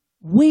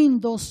win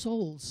those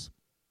souls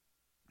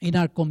in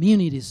our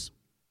communities.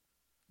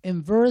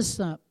 And verse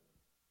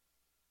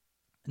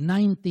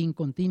 19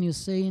 continues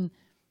saying,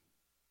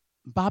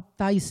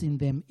 baptizing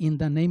them in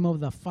the name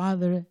of the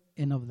Father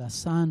and of the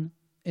Son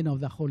and of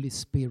the Holy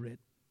Spirit.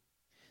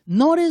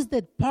 Notice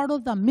that part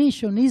of the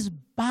mission is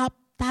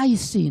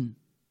baptizing.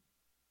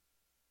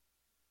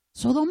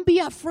 So don't be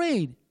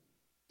afraid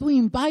to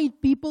invite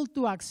people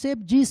to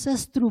accept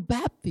Jesus through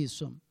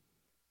baptism,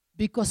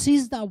 because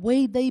it's the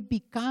way they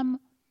become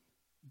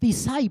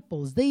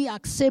disciples. They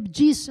accept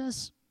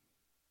Jesus,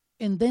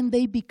 and then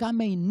they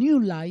become a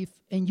new life,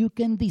 and you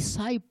can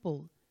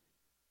disciple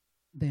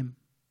them.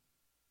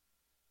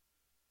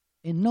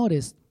 And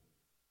notice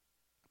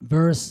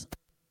verse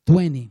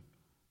 20.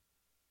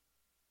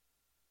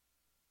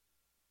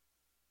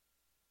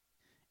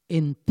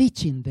 In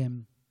teaching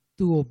them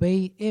to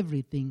obey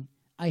everything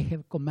I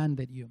have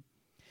commanded you.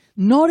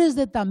 Notice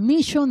that the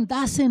mission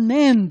doesn't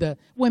end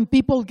when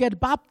people get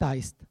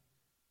baptized.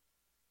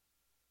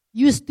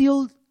 You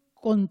still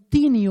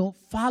continue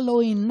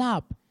following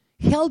up,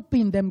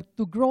 helping them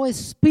to grow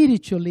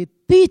spiritually,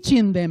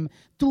 teaching them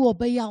to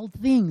obey all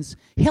things,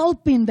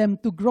 helping them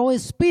to grow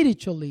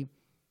spiritually.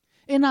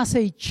 And as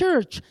a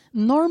church,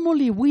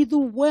 normally we do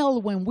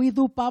well when we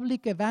do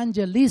public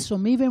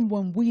evangelism, even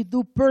when we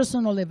do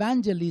personal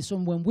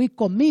evangelism, when we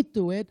commit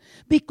to it,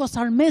 because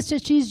our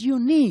message is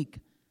unique.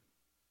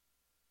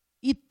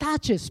 It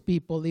touches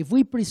people if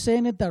we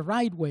present it the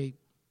right way.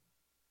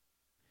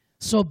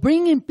 So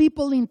bringing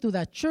people into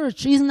the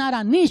church is not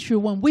an issue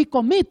when we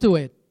commit to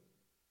it.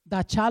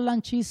 The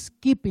challenge is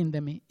keeping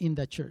them in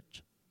the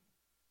church.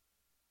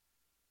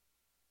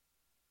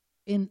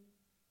 And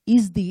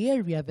is the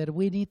area that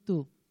we need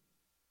to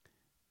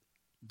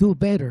do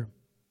better.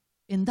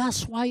 And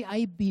that's why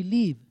I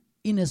believe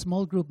in a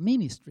small group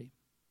ministry.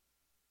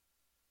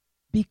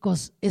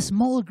 Because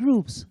small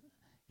groups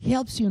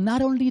helps you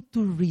not only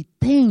to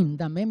retain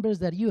the members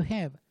that you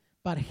have,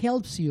 but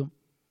helps you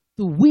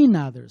to win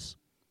others.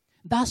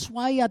 That's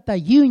why at the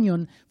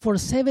union, for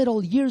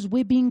several years,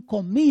 we've been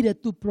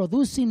committed to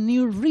producing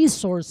new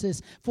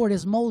resources for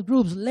small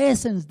groups,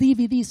 lessons,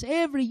 DVDs.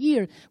 Every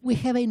year, we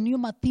have a new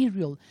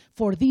material.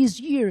 For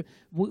this year,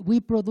 we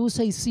produce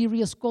a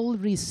series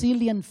called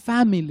Resilient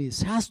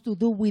Families. It has to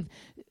do with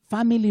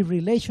family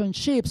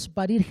relationships,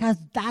 but it has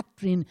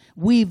doctrine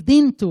weaved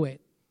into it.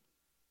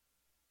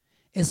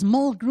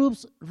 Small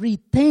groups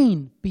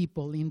retain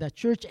people in the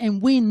church,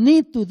 and we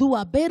need to do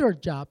a better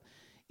job.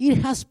 It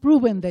has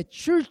proven that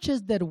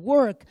churches that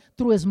work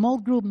through a small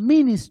group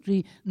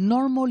ministry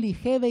normally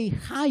have a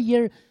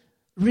higher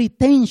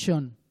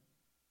retention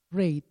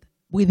rate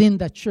within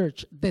the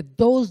church than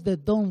those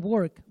that don't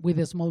work with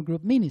a small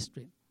group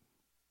ministry.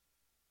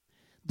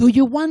 Do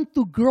you want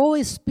to grow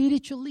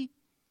spiritually?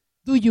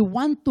 Do you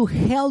want to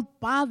help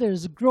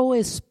others grow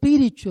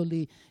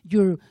spiritually?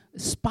 Your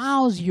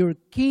spouse, your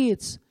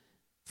kids,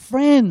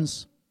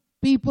 friends,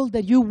 people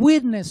that you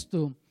witness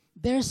to.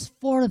 There's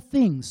 4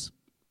 things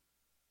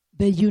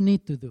that you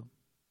need to do.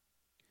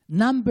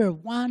 Number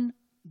 1,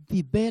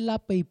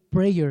 develop a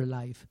prayer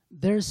life.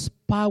 There's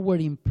power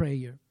in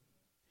prayer.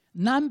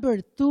 Number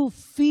 2,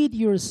 feed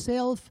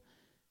yourself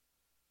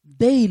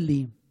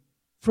daily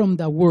from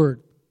the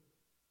Word.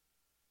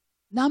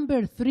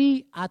 Number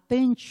 3,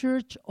 attend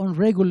church on a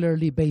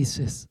regularly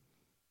basis.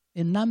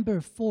 And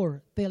number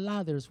 4, tell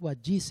others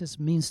what Jesus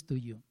means to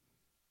you.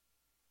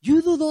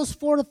 You do those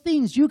 4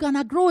 things, you're going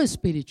to grow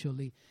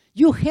spiritually.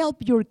 You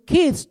help your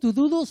kids to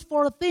do those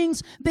 4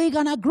 things, they're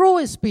going to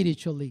grow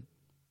spiritually.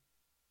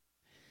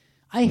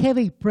 I have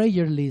a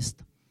prayer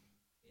list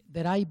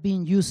that I've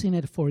been using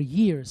it for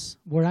years,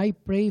 where I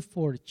pray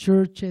for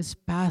churches,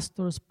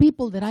 pastors,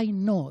 people that I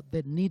know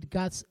that need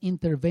God's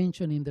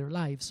intervention in their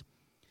lives.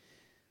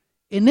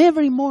 And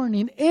every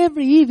morning,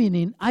 every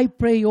evening, I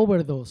pray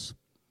over those.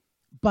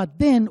 But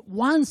then,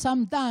 once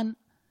I'm done,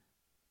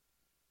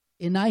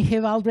 and I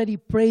have already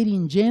prayed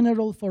in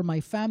general for my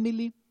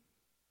family,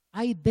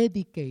 I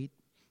dedicate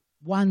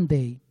one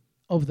day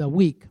of the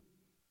week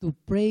to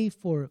pray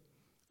for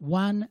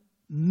one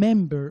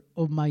member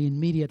of my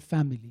immediate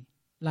family.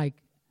 Like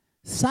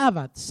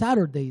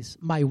Saturdays,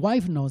 my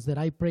wife knows that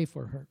I pray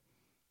for her.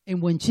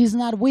 And when she's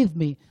not with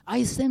me,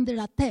 I send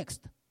her a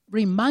text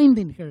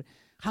reminding her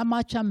how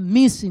much I'm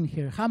missing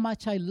her, how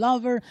much I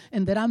love her,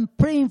 and that I'm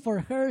praying for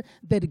her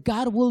that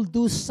God will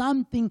do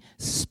something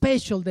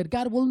special, that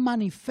God will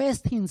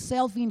manifest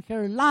Himself in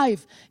her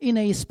life in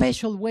a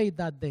special way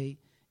that day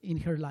in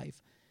her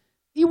life.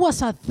 It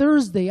was a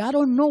Thursday. I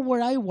don't know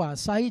where I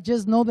was. I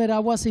just know that I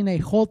was in a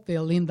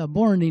hotel in the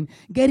morning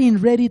getting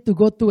ready to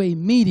go to a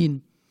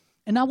meeting.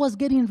 And I was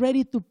getting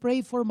ready to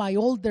pray for my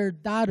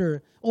oldest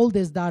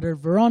daughter,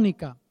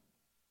 Veronica.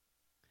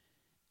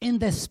 And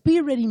the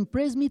Spirit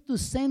impressed me to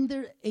send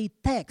her a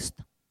text.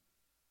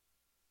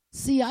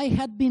 See, I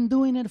had been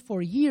doing it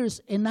for years,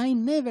 and I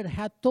never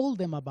had told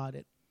them about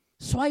it.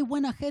 So I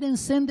went ahead and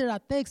sent her a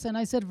text, and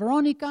I said,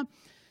 Veronica,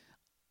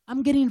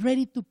 I'm getting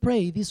ready to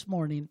pray this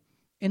morning.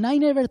 And I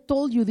never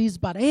told you this,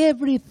 but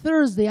every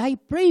Thursday I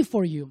pray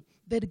for you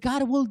that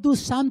God will do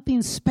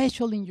something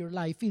special in your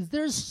life. Is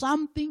there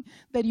something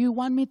that you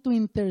want me to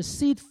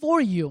intercede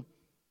for you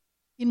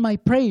in my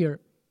prayer?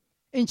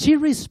 And she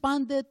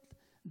responded,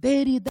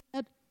 Daddy,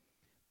 Dad,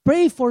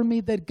 pray for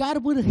me that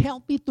God will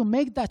help me to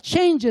make the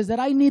changes that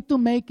I need to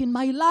make in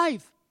my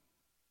life.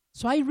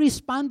 So I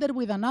responded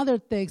with another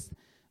text.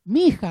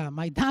 Mija,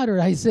 my daughter,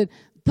 I said,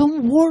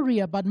 don't worry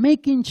about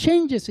making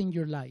changes in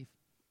your life.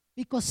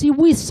 Because see,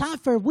 we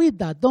suffer with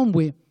that, don't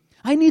we?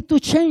 I need to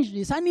change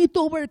this. I need to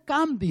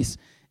overcome this.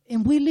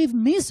 And we live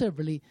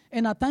miserably.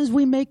 And at times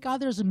we make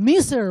others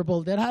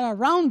miserable that are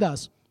around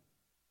us.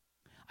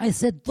 I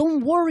said,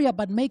 don't worry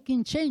about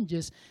making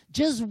changes.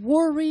 Just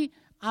worry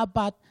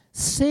about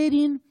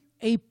setting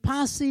a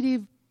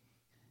positive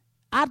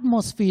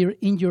atmosphere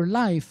in your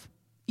life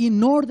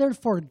in order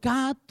for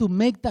God to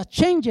make the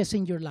changes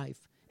in your life.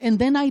 And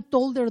then I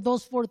told her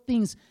those 4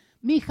 things.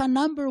 Mija,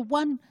 number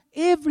 1,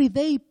 every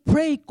day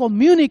pray,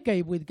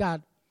 communicate with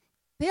God.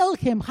 Tell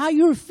Him how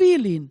you're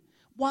feeling,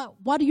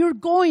 what you're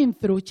going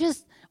through.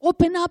 Just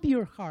open up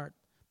your heart.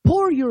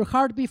 Pour your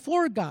heart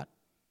before God.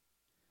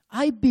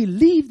 I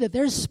believe that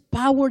there's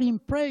power in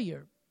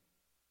prayer.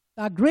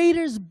 The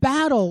greatest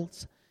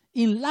battles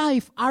in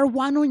life are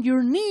won on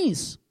your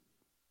knees.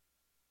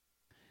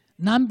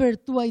 Number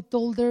 2, I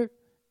told her,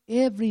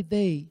 every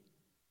day,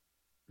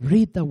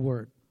 read the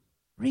Word.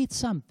 Read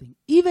something.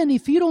 Even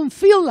if you don't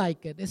feel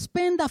like it,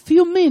 spend a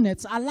few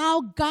minutes.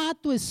 Allow God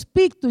to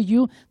speak to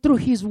you through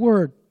His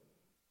Word.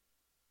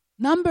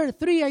 Number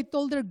 3, I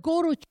told her,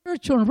 go to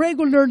church on a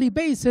regularly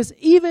basis,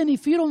 even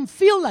if you don't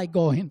feel like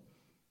going.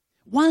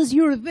 Once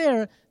you're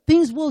there,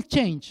 things will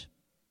change.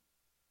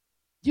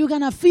 You're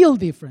going to feel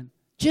different.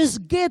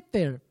 Just get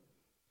there.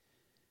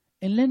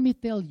 And let me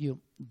tell you,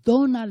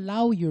 don't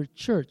allow your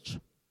church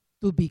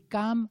to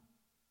become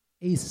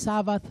a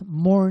Sabbath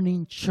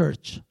morning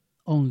church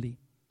only.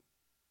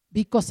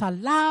 Because a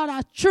lot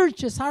of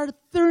churches are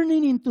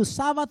turning into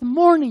Sabbath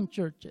morning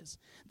churches.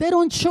 They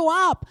don't show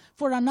up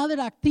for another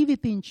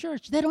activity in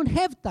church. They don't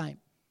have time.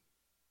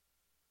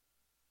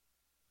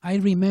 I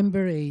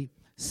remember a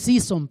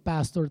seasoned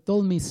pastor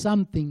told me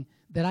something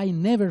that I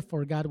never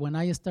forgot when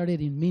I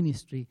started in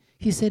ministry.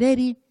 He said,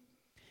 Eddie,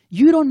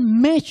 you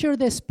don't measure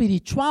the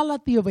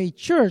spirituality of a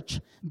church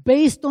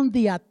based on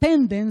the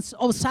attendance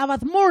of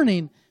Sabbath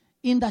morning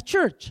in the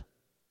church.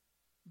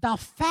 The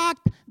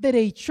fact that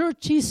a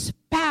church is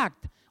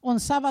packed on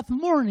Sabbath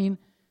morning,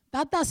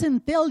 that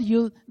doesn't tell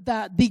you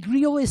the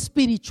degree of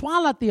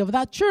spirituality of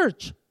that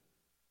church.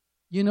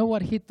 You know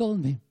what he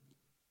told me?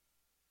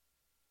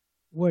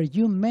 Where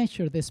you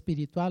measure the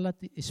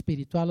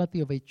spirituality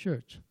of a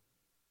church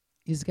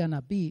is going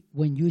to be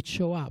when you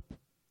show up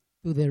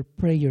to their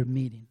prayer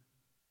meeting.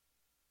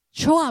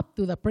 Show up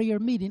to the prayer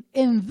meeting,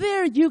 and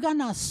there you're going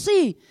to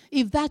see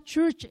if that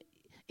church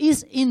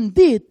is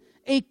indeed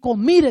a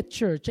committed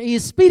church, a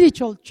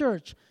spiritual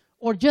church,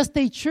 or just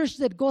a church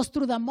that goes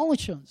through the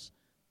motions.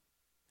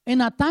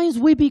 And at times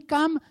we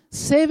become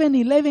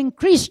 7-11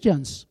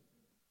 Christians.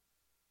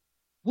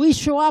 We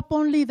show up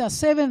only the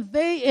 7th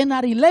day and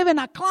at 11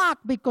 o'clock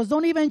because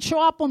don't even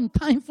show up on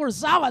time for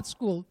Sabbath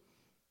school.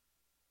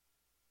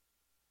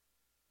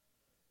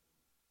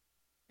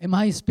 Am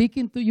I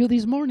speaking to you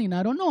this morning?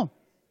 I don't know.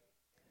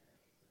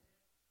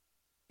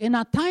 And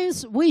at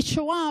times we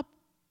show up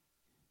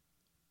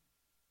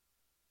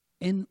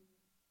and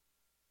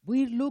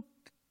we look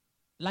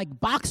like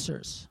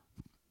boxers.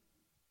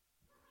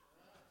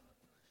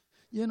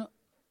 You know,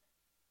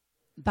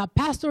 the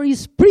pastor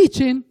is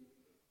preaching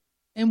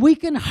and we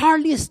can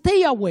hardly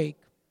stay awake.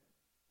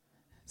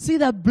 See,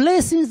 the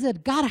blessings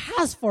that God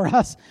has for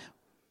us,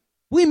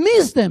 we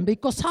miss them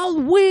because all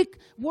week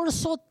we're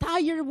so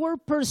tired, we're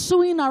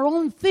pursuing our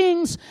own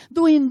things,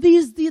 doing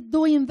this,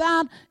 doing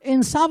that,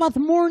 and Sabbath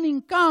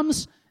morning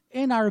comes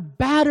and our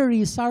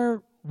batteries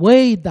are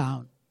way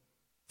down.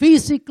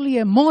 Physically,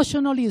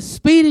 emotionally,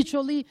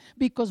 spiritually,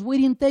 because we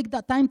didn't take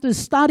the time to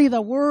study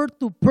the Word,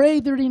 to pray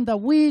during the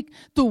week,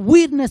 to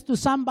witness to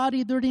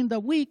somebody during the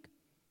week.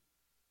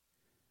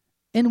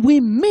 And we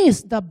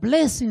miss the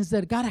blessings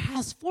that God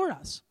has for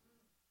us.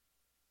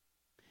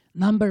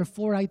 Number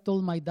 4, I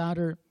told my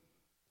daughter,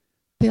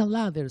 tell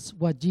others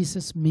what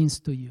Jesus means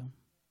to you.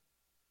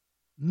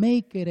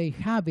 Make it a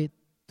habit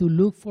to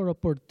look for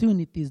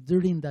opportunities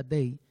during the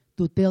day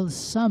to tell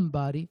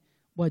somebody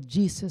what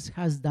Jesus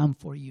has done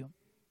for you.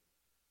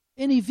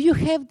 And if you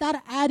have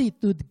that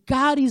attitude,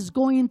 God is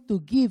going to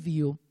give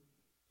you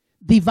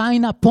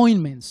divine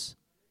appointments.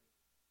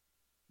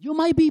 You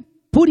might be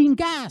putting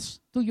gas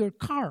to your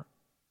car.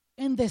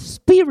 And the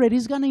Spirit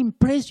is going to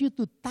impress you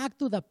to talk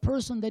to the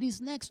person that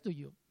is next to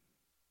you.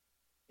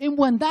 And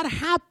when that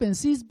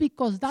happens, it's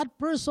because that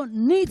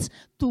person needs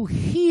to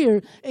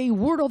hear a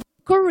word of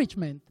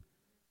encouragement.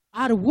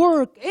 At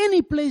work,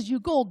 any place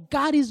you go,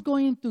 God is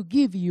going to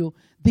give you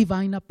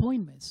divine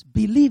appointments.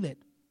 Believe it.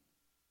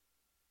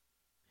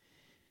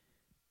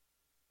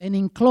 And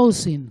in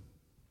closing,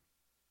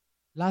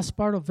 last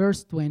part of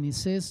verse 20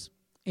 says,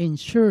 and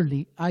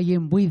surely I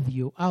am with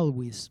you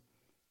always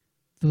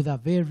to the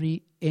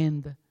very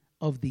end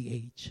of the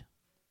age.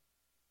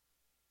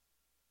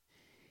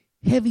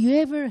 Have you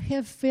ever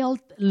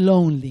felt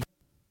lonely?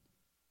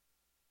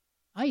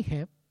 I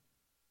have.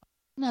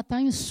 I'm at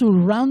times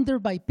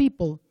surrounded by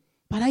people,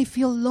 but I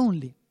feel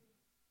lonely.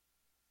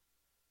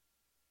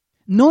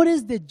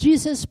 Notice that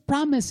Jesus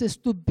promises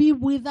to be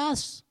with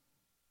us.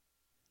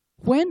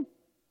 When?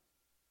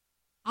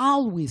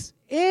 Always,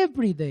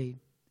 every day.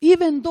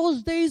 Even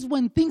those days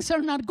when things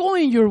are not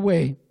going your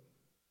way.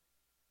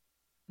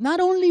 Not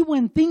only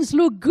when things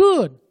look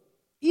good.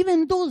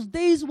 Even those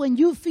days when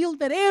you feel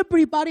that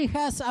everybody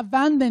has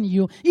abandoned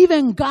you.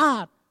 Even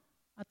God.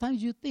 At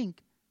times you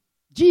think.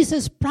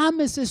 Jesus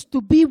promises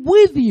to be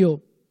with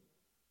you.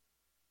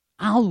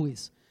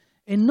 Always.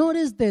 And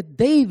notice that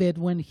David,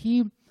 when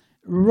he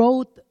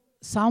wrote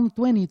Psalm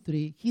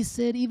 23, he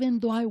said, even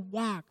though I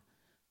walk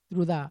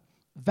through the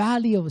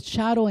valley of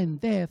shadow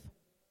and death,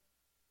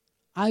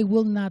 I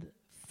will not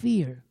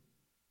fear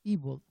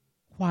evil.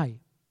 Why?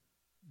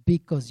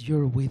 Because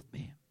you're with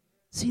me.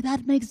 See,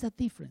 that makes the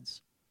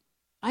difference.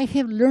 I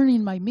have learned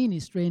in my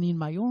ministry and in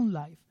my own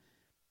life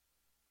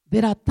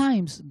that at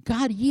times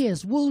God,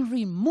 yes, will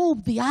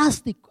remove the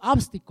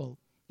obstacle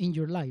in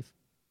your life.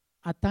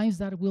 At times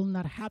that will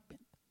not happen.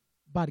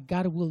 But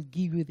God will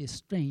give you the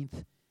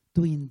strength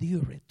to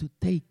endure it, to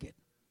take it.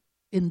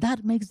 And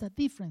that makes the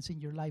difference in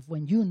your life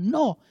when you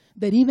know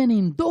that even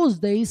in those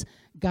days,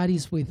 God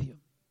is with you.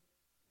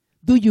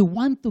 Do you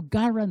want to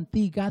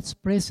guarantee God's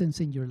presence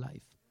in your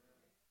life?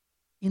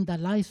 In the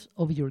lives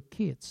of your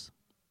kids,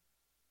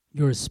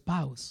 your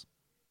spouse?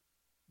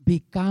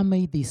 Become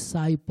a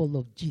disciple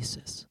of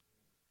Jesus.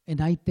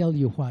 And I tell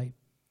you why.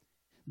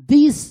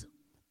 This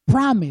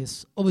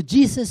promise of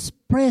Jesus'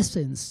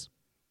 presence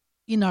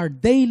in our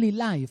daily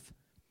life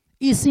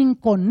is in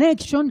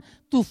connection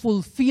to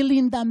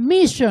fulfilling the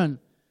mission.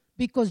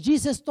 Because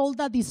Jesus told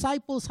the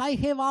disciples, I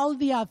have all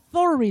the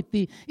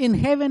authority in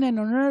heaven and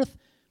on earth.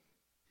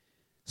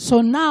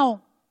 So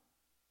now,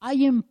 I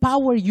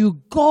empower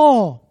you.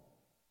 Go.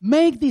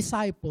 Make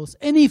disciples.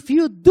 And if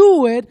you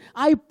do it,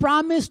 I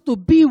promise to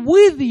be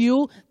with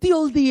you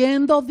till the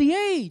end of the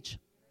age.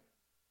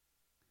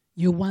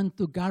 You want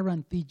to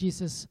guarantee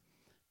Jesus'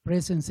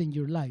 presence in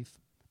your life?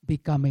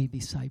 Become a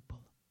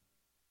disciple.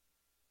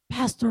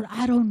 Pastor,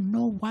 I don't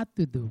know what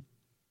to do.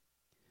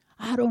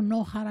 I don't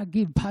know how to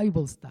give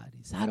Bible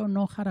studies. I don't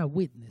know how to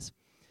witness.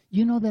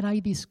 You know that I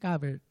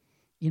discovered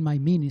in my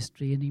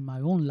ministry and in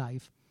my own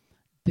life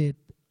that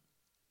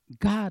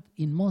God,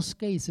 in most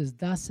cases,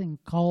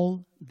 doesn't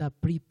call the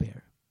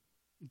prepared.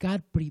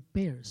 God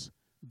prepares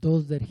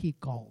those that He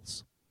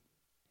calls.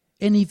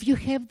 And if you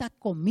have that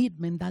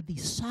commitment, that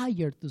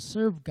desire to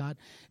serve God,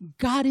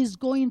 God is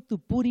going to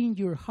put in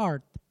your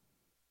heart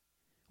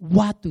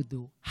what to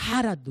do,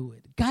 how to do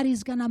it. God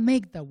is going to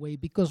make the way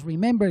because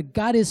remember,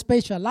 God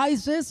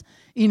specializes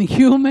in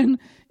human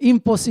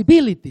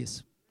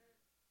impossibilities.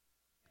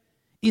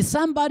 If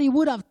somebody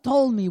would have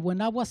told me when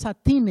I was a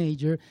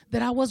teenager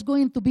that I was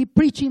going to be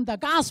preaching the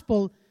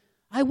gospel,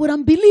 I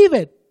wouldn't believe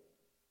it.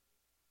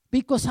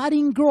 Because I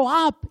didn't grow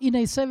up in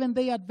a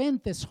Seventh-day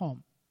Adventist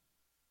home.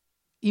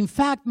 In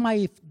fact,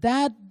 my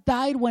dad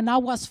died when I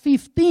was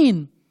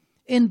 15.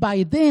 And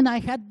by then, I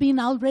had been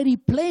already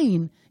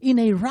playing in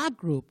a rock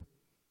group.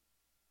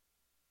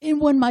 And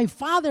when my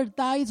father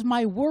died,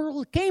 my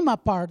world came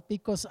apart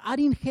because I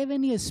didn't have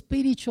any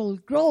spiritual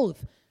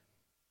growth.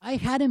 I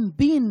hadn't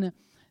been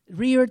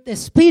reared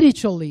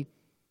spiritually,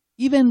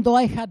 even though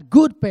I had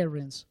good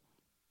parents.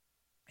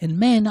 And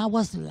man, I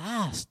was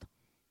lost.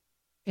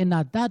 And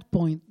at that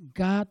point,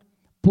 God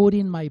put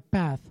in my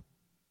path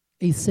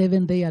a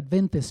Seventh-day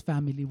Adventist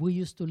family. We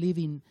used to live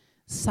in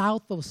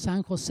south of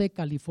San Jose,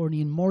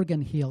 California, in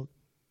Morgan Hill,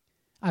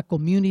 a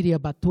community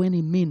about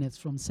 20 minutes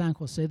from San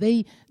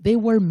Jose. They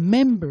were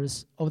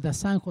members of the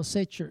San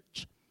Jose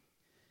church.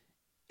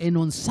 And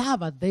on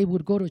Sabbath, they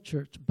would go to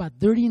church. But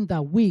during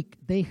the week,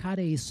 they had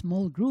a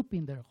small group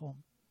in their home.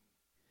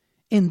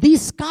 And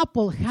this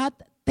couple had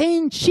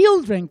 10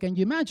 children, can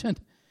you imagine?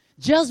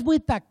 Just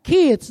with the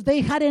kids, they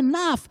had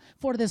enough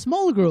for the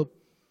small group.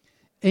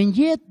 And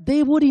yet,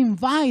 they would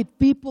invite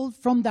people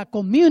from the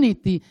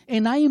community.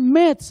 And I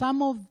met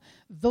some of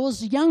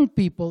those young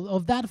people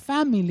of that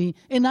family.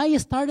 And I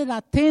started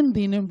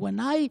attending. And when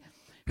I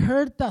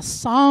heard the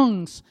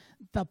songs,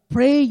 the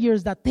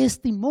prayers, the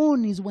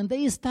testimonies, when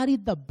they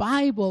studied the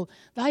Bible,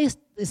 that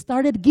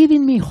started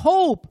giving me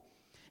hope.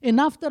 And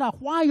after a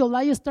while,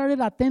 I started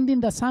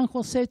attending the San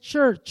Jose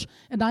Church.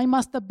 And I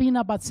must have been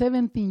about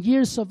 17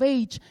 years of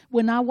age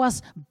when I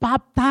was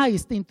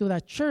baptized into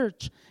the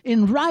church.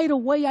 And right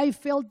away, I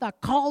felt the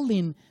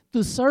calling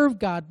to serve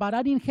God. But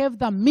I didn't have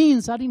the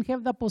means. I didn't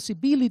have the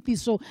possibility.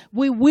 So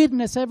we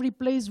witnessed every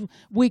place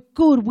we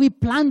could. We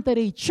planted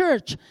a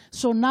church.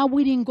 So now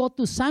we didn't go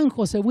to San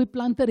Jose. We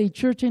planted a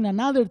church in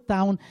another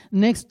town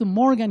next to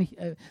Morgan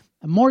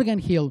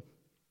Hill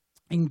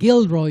in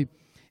Gilroy.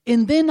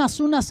 And then as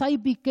soon as I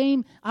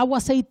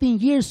was 18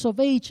 years of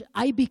age,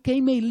 I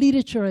became a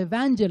literature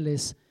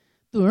evangelist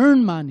to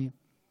earn money.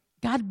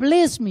 God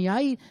bless me.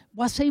 I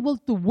was able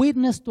to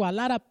witness to a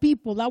lot of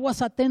people. I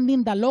was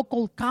attending the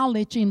local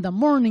college in the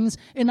mornings,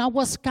 and I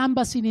was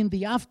canvassing in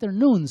the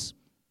afternoons.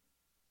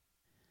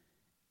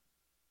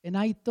 And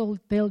I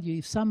tell you,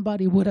 if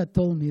somebody would have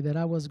told me that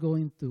I was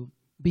going to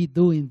be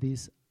doing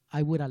this,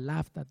 I would have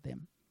laughed at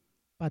them.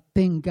 But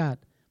thank God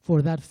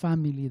for that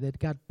family that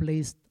God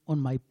placed on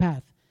my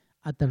path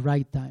at the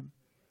right time.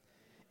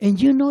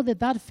 And you know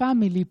that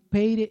family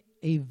paid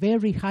a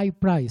very high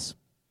price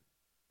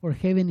for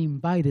having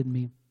invited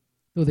me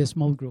to the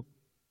small group.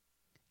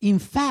 In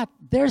fact,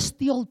 they're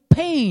still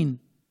paying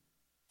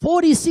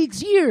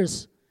 46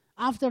 years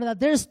after that.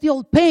 They're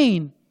still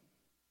paying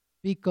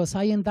because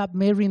I end up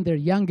marrying their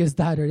youngest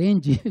daughter,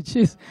 Angie.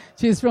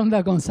 she's from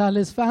the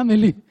Gonzalez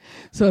family.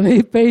 So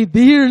they pay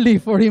dearly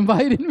for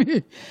inviting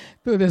me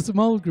to the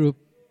small group.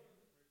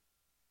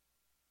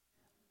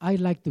 I'd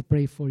like to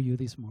pray for you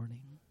this morning.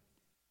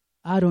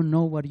 I don't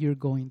know what you're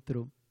going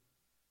through.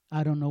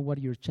 I don't know what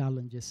your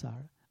challenges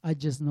are. I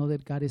just know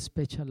that God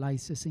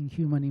specializes in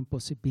human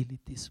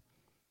impossibilities.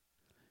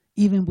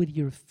 Even with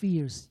your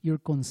fears, your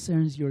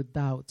concerns, your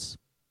doubts,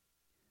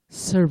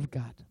 serve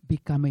God.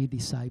 Become a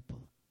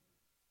disciple.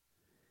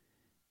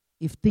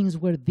 If things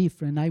were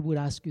different, I would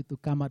ask you to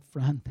come up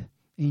front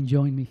and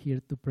join me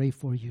here to pray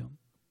for you.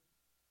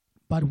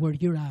 But where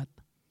you're at,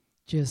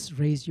 just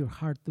raise your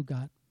heart to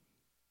God.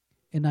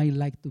 And I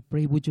like to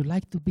pray. Would you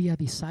like to be a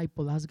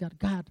disciple? Ask God,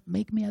 God,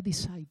 make me a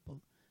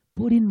disciple.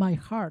 Put in my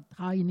heart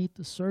how I need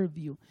to serve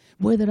you.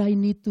 Whether I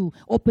need to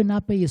open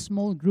up a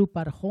small group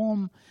at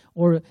home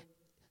or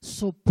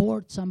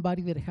support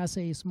somebody that has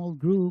a small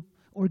group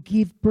or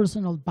give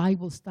personal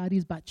Bible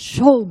studies. But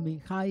show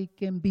me how I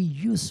can be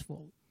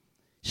useful.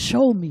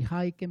 Show me how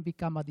I can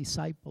become a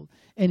disciple.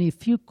 And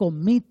if you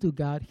commit to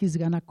God, He's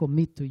going to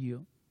commit to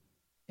you.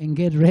 And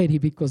get ready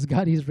because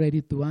God is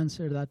ready to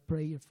answer that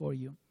prayer for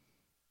you.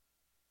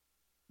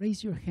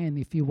 Raise your hand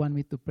if you want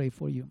me to pray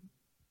for you.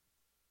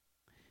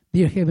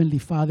 Dear Heavenly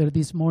Father,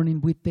 this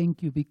morning we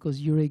thank you because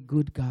you're a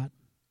good God.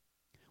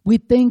 We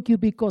thank you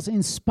because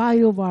in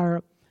spite of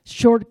our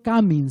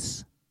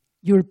shortcomings,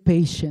 you're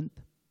patient.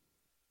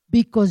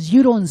 Because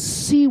you don't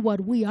see what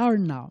we are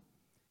now.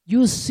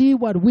 You see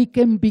what we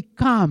can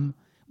become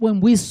when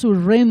we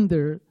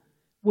surrender,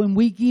 when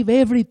we give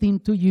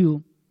everything to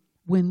you,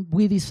 when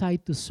we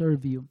decide to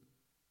serve you.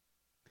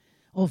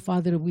 Oh,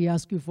 Father, we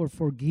ask you for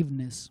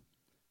forgiveness.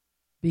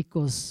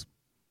 Because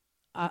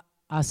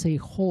as a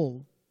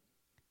whole,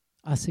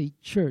 as a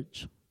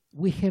church,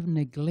 we have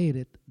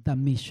neglected the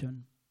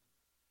mission.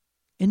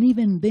 And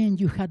even then,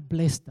 you had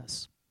blessed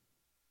us.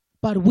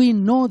 But we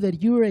know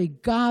that you're a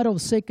God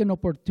of second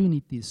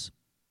opportunities.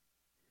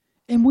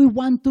 And we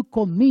want to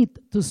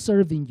commit to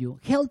serving you.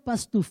 Help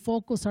us to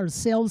focus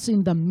ourselves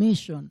in the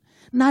mission,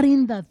 not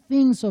in the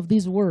things of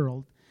this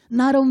world,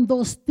 not on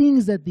those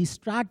things that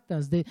distract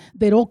us,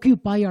 that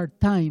occupy our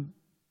time.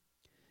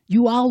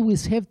 You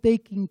always have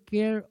taken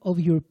care of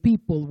your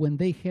people when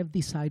they have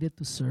decided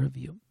to serve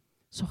you.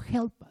 So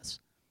help us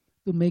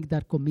to make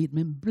that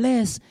commitment.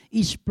 Bless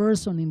each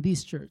person in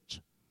this church.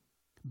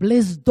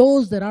 Bless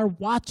those that are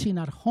watching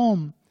at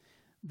home,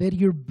 that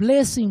your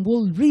blessing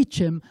will reach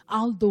them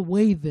all the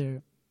way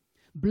there.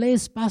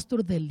 Bless Pastor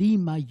De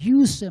Lima.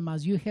 Use him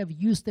as you have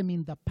used him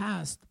in the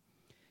past.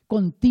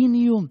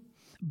 Continue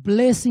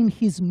blessing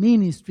his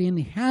ministry,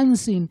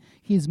 enhancing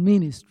his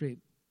ministry.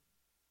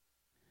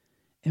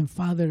 And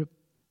Father,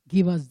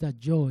 give us the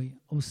joy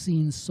of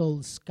seeing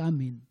souls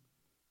coming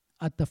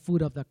at the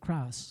foot of the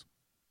cross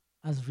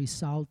as a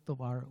result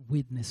of our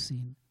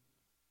witnessing,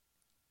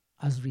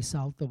 as a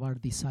result of our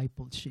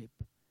discipleship.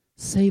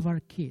 Save our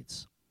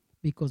kids,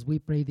 because we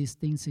pray these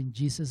things in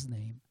Jesus'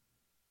 name.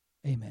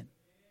 Amen.